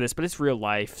spoilers for this, but it's real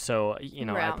life. So,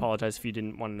 I apologize if you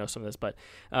didn't want to know some of this, but,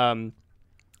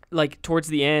 like towards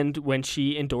the end when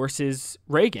she endorses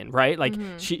Reagan, right? Like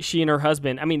she and her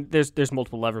husband, there's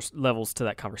multiple levels to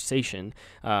that conversation.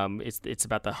 It's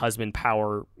about the husband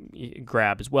power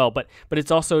grab as well, but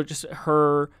it's also just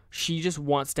she just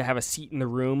wants to have a seat in the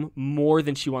room more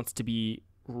than she wants to be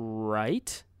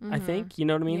right. I think, you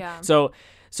know what I mean? Yeah.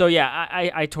 So yeah,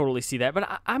 I totally see that,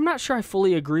 but I'm not sure I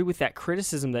fully agree with that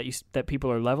criticism that people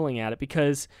are leveling at it,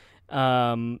 because,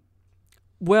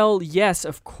 well, yes,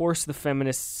 of course the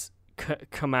feminists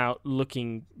come out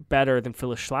looking better than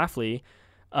Phyllis Schlafly.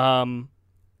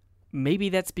 Maybe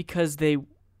that's because they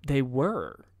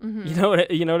were. You know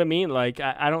what I mean? Like,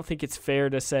 I don't think it's fair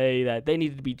to say that they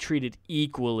needed to be treated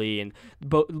equally and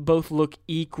both look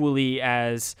equally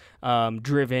as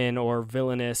driven or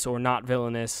villainous or not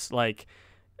villainous. Like,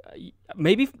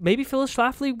 maybe Phyllis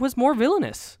Schlafly was more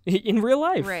villainous in real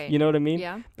life. Right. You know what I mean?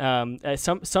 Yeah.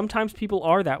 Sometimes people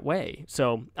are that way.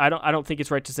 So I don't think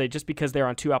it's right to say just because they're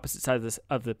on two opposite sides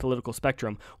of the political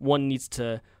spectrum, one needs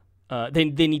to they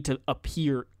need to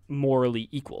appear morally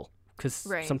equal. Because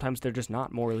sometimes they're just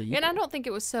not morally equal. And I don't think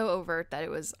it was so overt that it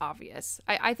was obvious.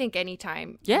 I think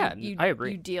anytime I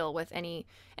agree. You deal with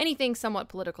anything somewhat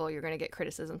political, you're going to get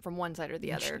criticism from one side or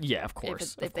the other. Yeah, of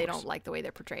course. If they don't like the way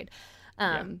they're portrayed.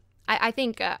 I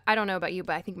think, I don't know about you,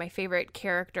 but I think my favorite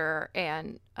character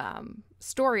and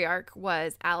story arc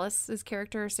was Alice's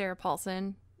character, Sarah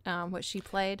Paulson, what she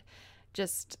played.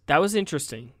 That was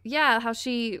interesting. Yeah, how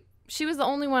she was the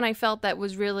only one I felt that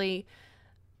was really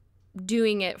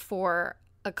doing it for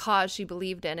a cause she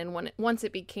believed in, and once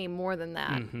it became more than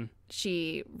that,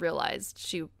 she realized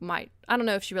she might, I don't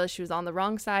know if she realized she was on the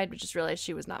wrong side, but just realized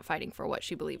she was not fighting for what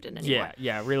she believed in anymore.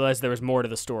 Yeah, realized there was more to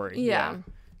the story.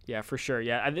 Yeah, for sure.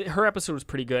 Yeah, her episode was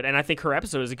pretty good, and I think her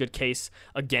episode is a good case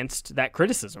against that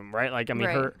criticism, right? Like,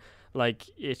 her, like,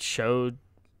 it showed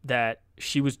that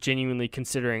she was genuinely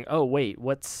considering, oh wait,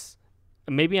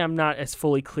 maybe I'm not as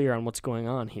fully clear on what's going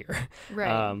on here.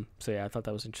 Right. So yeah, I thought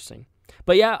that was interesting.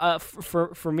 But yeah,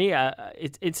 for me,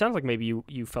 it sounds like maybe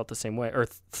you felt the same way or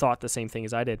thought the same thing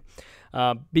as I did.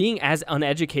 Being as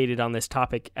uneducated on this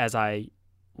topic as I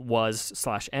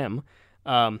was/am,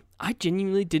 I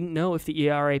genuinely didn't know if the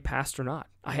ERA passed or not.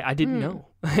 I didn't know.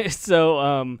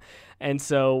 So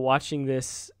watching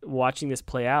this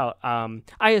play out,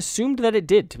 I assumed that it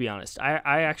did. To be honest,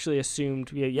 I actually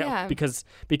assumed because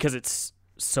it's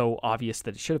so obvious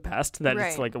that it should have passed that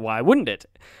it's like, why wouldn't it?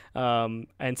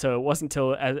 And so it wasn't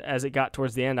until as it got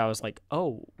towards the end I was like,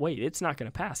 oh wait, it's not going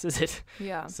to pass, is it?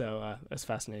 Yeah. So that's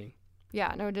fascinating.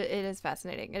 Yeah, no, it is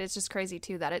fascinating, and it's just crazy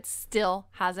too that it still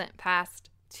hasn't passed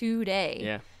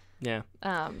today. Yeah.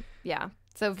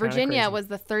 So Virginia was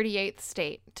the 38th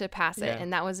state to pass it,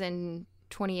 and that was in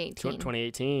 2018.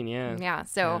 2018, yeah. Yeah.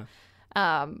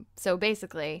 So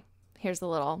basically, here's a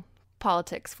little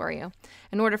politics for you.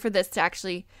 In order for this to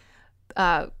actually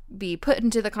be put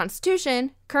into the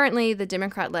Constitution, currently the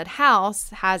Democrat-led House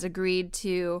has agreed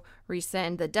to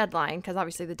rescind the deadline, because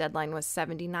obviously the deadline was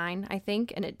 79, I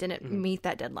think, and it didn't meet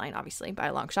that deadline, obviously, by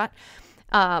a long shot.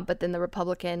 But then the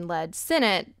Republican-led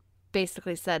Senate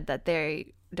basically said that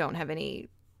they don't have any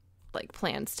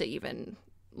plans to even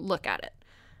look at it.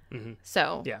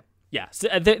 So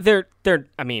So they're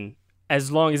I mean, as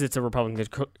long as it's a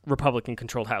Republican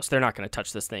controlled House, they're not going to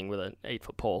touch this thing with an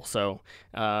 8-foot pole. So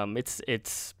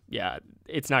it's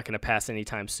not going to pass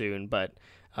anytime soon. But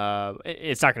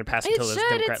it's not going to pass until there's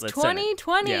Democrat-led It's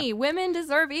 2020. Senate. Yeah. Women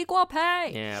deserve equal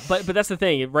pay. Yeah, but that's the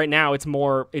thing. Right now, it's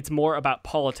more about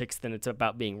politics than it's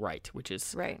about being right, which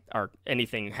is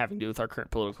anything having to do with our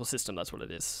current political system. That's what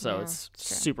it is. So it's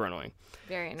super annoying.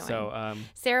 Very annoying. So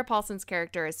Sarah Paulson's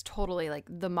character is totally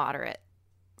the moderate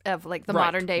of the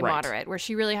modern day moderate, where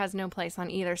she really has no place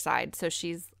on either side. So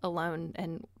she's alone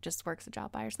and just works a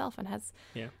job by herself and has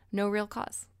no real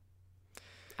cause.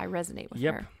 I resonate with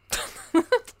her.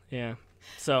 Yeah.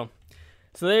 So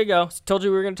there you go. Told you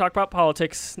we were going to talk about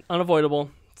politics. Unavoidable.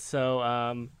 So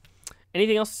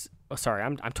anything else? Oh, sorry.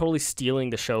 I'm totally stealing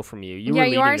the show from you. You were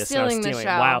leading this. Stealing the show.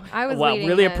 Wow. I was wow. leading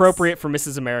Really this. Appropriate for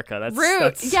Mrs. America. That's rude.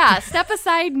 That's... Yeah. Step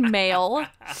aside, male.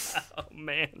 Oh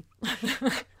man.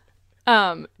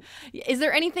 Is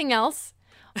there anything else,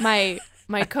 my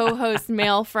co-host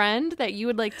male friend, that you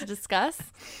would like to discuss?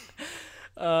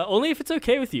 Only if it's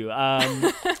okay with you. No.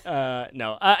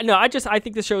 I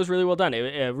think the show is really well done.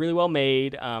 Really well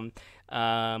made. I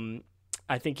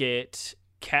think it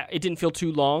didn't feel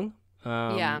too long.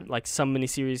 Like some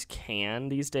miniseries can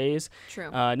these days.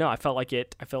 True. No, I felt like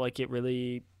it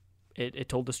really it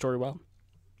told the story well.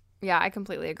 Yeah, I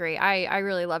completely agree. I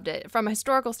really loved it from a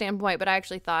historical standpoint, but I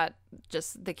actually thought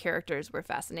just the characters were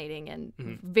fascinating and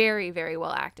very, very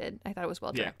well acted. I thought it was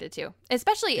well directed too.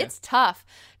 Especially, it's tough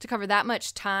to cover that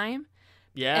much time.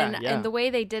 And the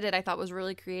way they did it, I thought was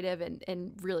really creative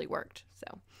and really worked.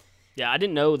 So. Yeah, I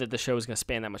didn't know that the show was going to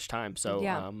span that much time. So,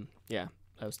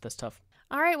 that's tough.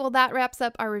 All right, well, that wraps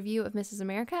up our review of Mrs.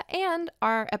 America and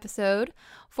our episode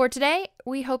for today.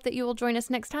 We hope that you will join us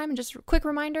next time. And just a quick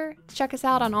reminder, check us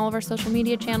out on all of our social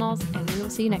media channels, and we will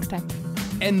see you next time.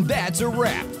 And that's a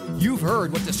wrap. You've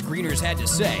heard what the screeners had to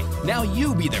say. Now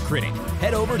you be the critic.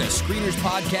 Head over to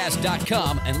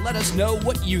screenerspodcast.com and let us know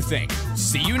what you think.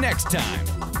 See you next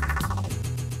time.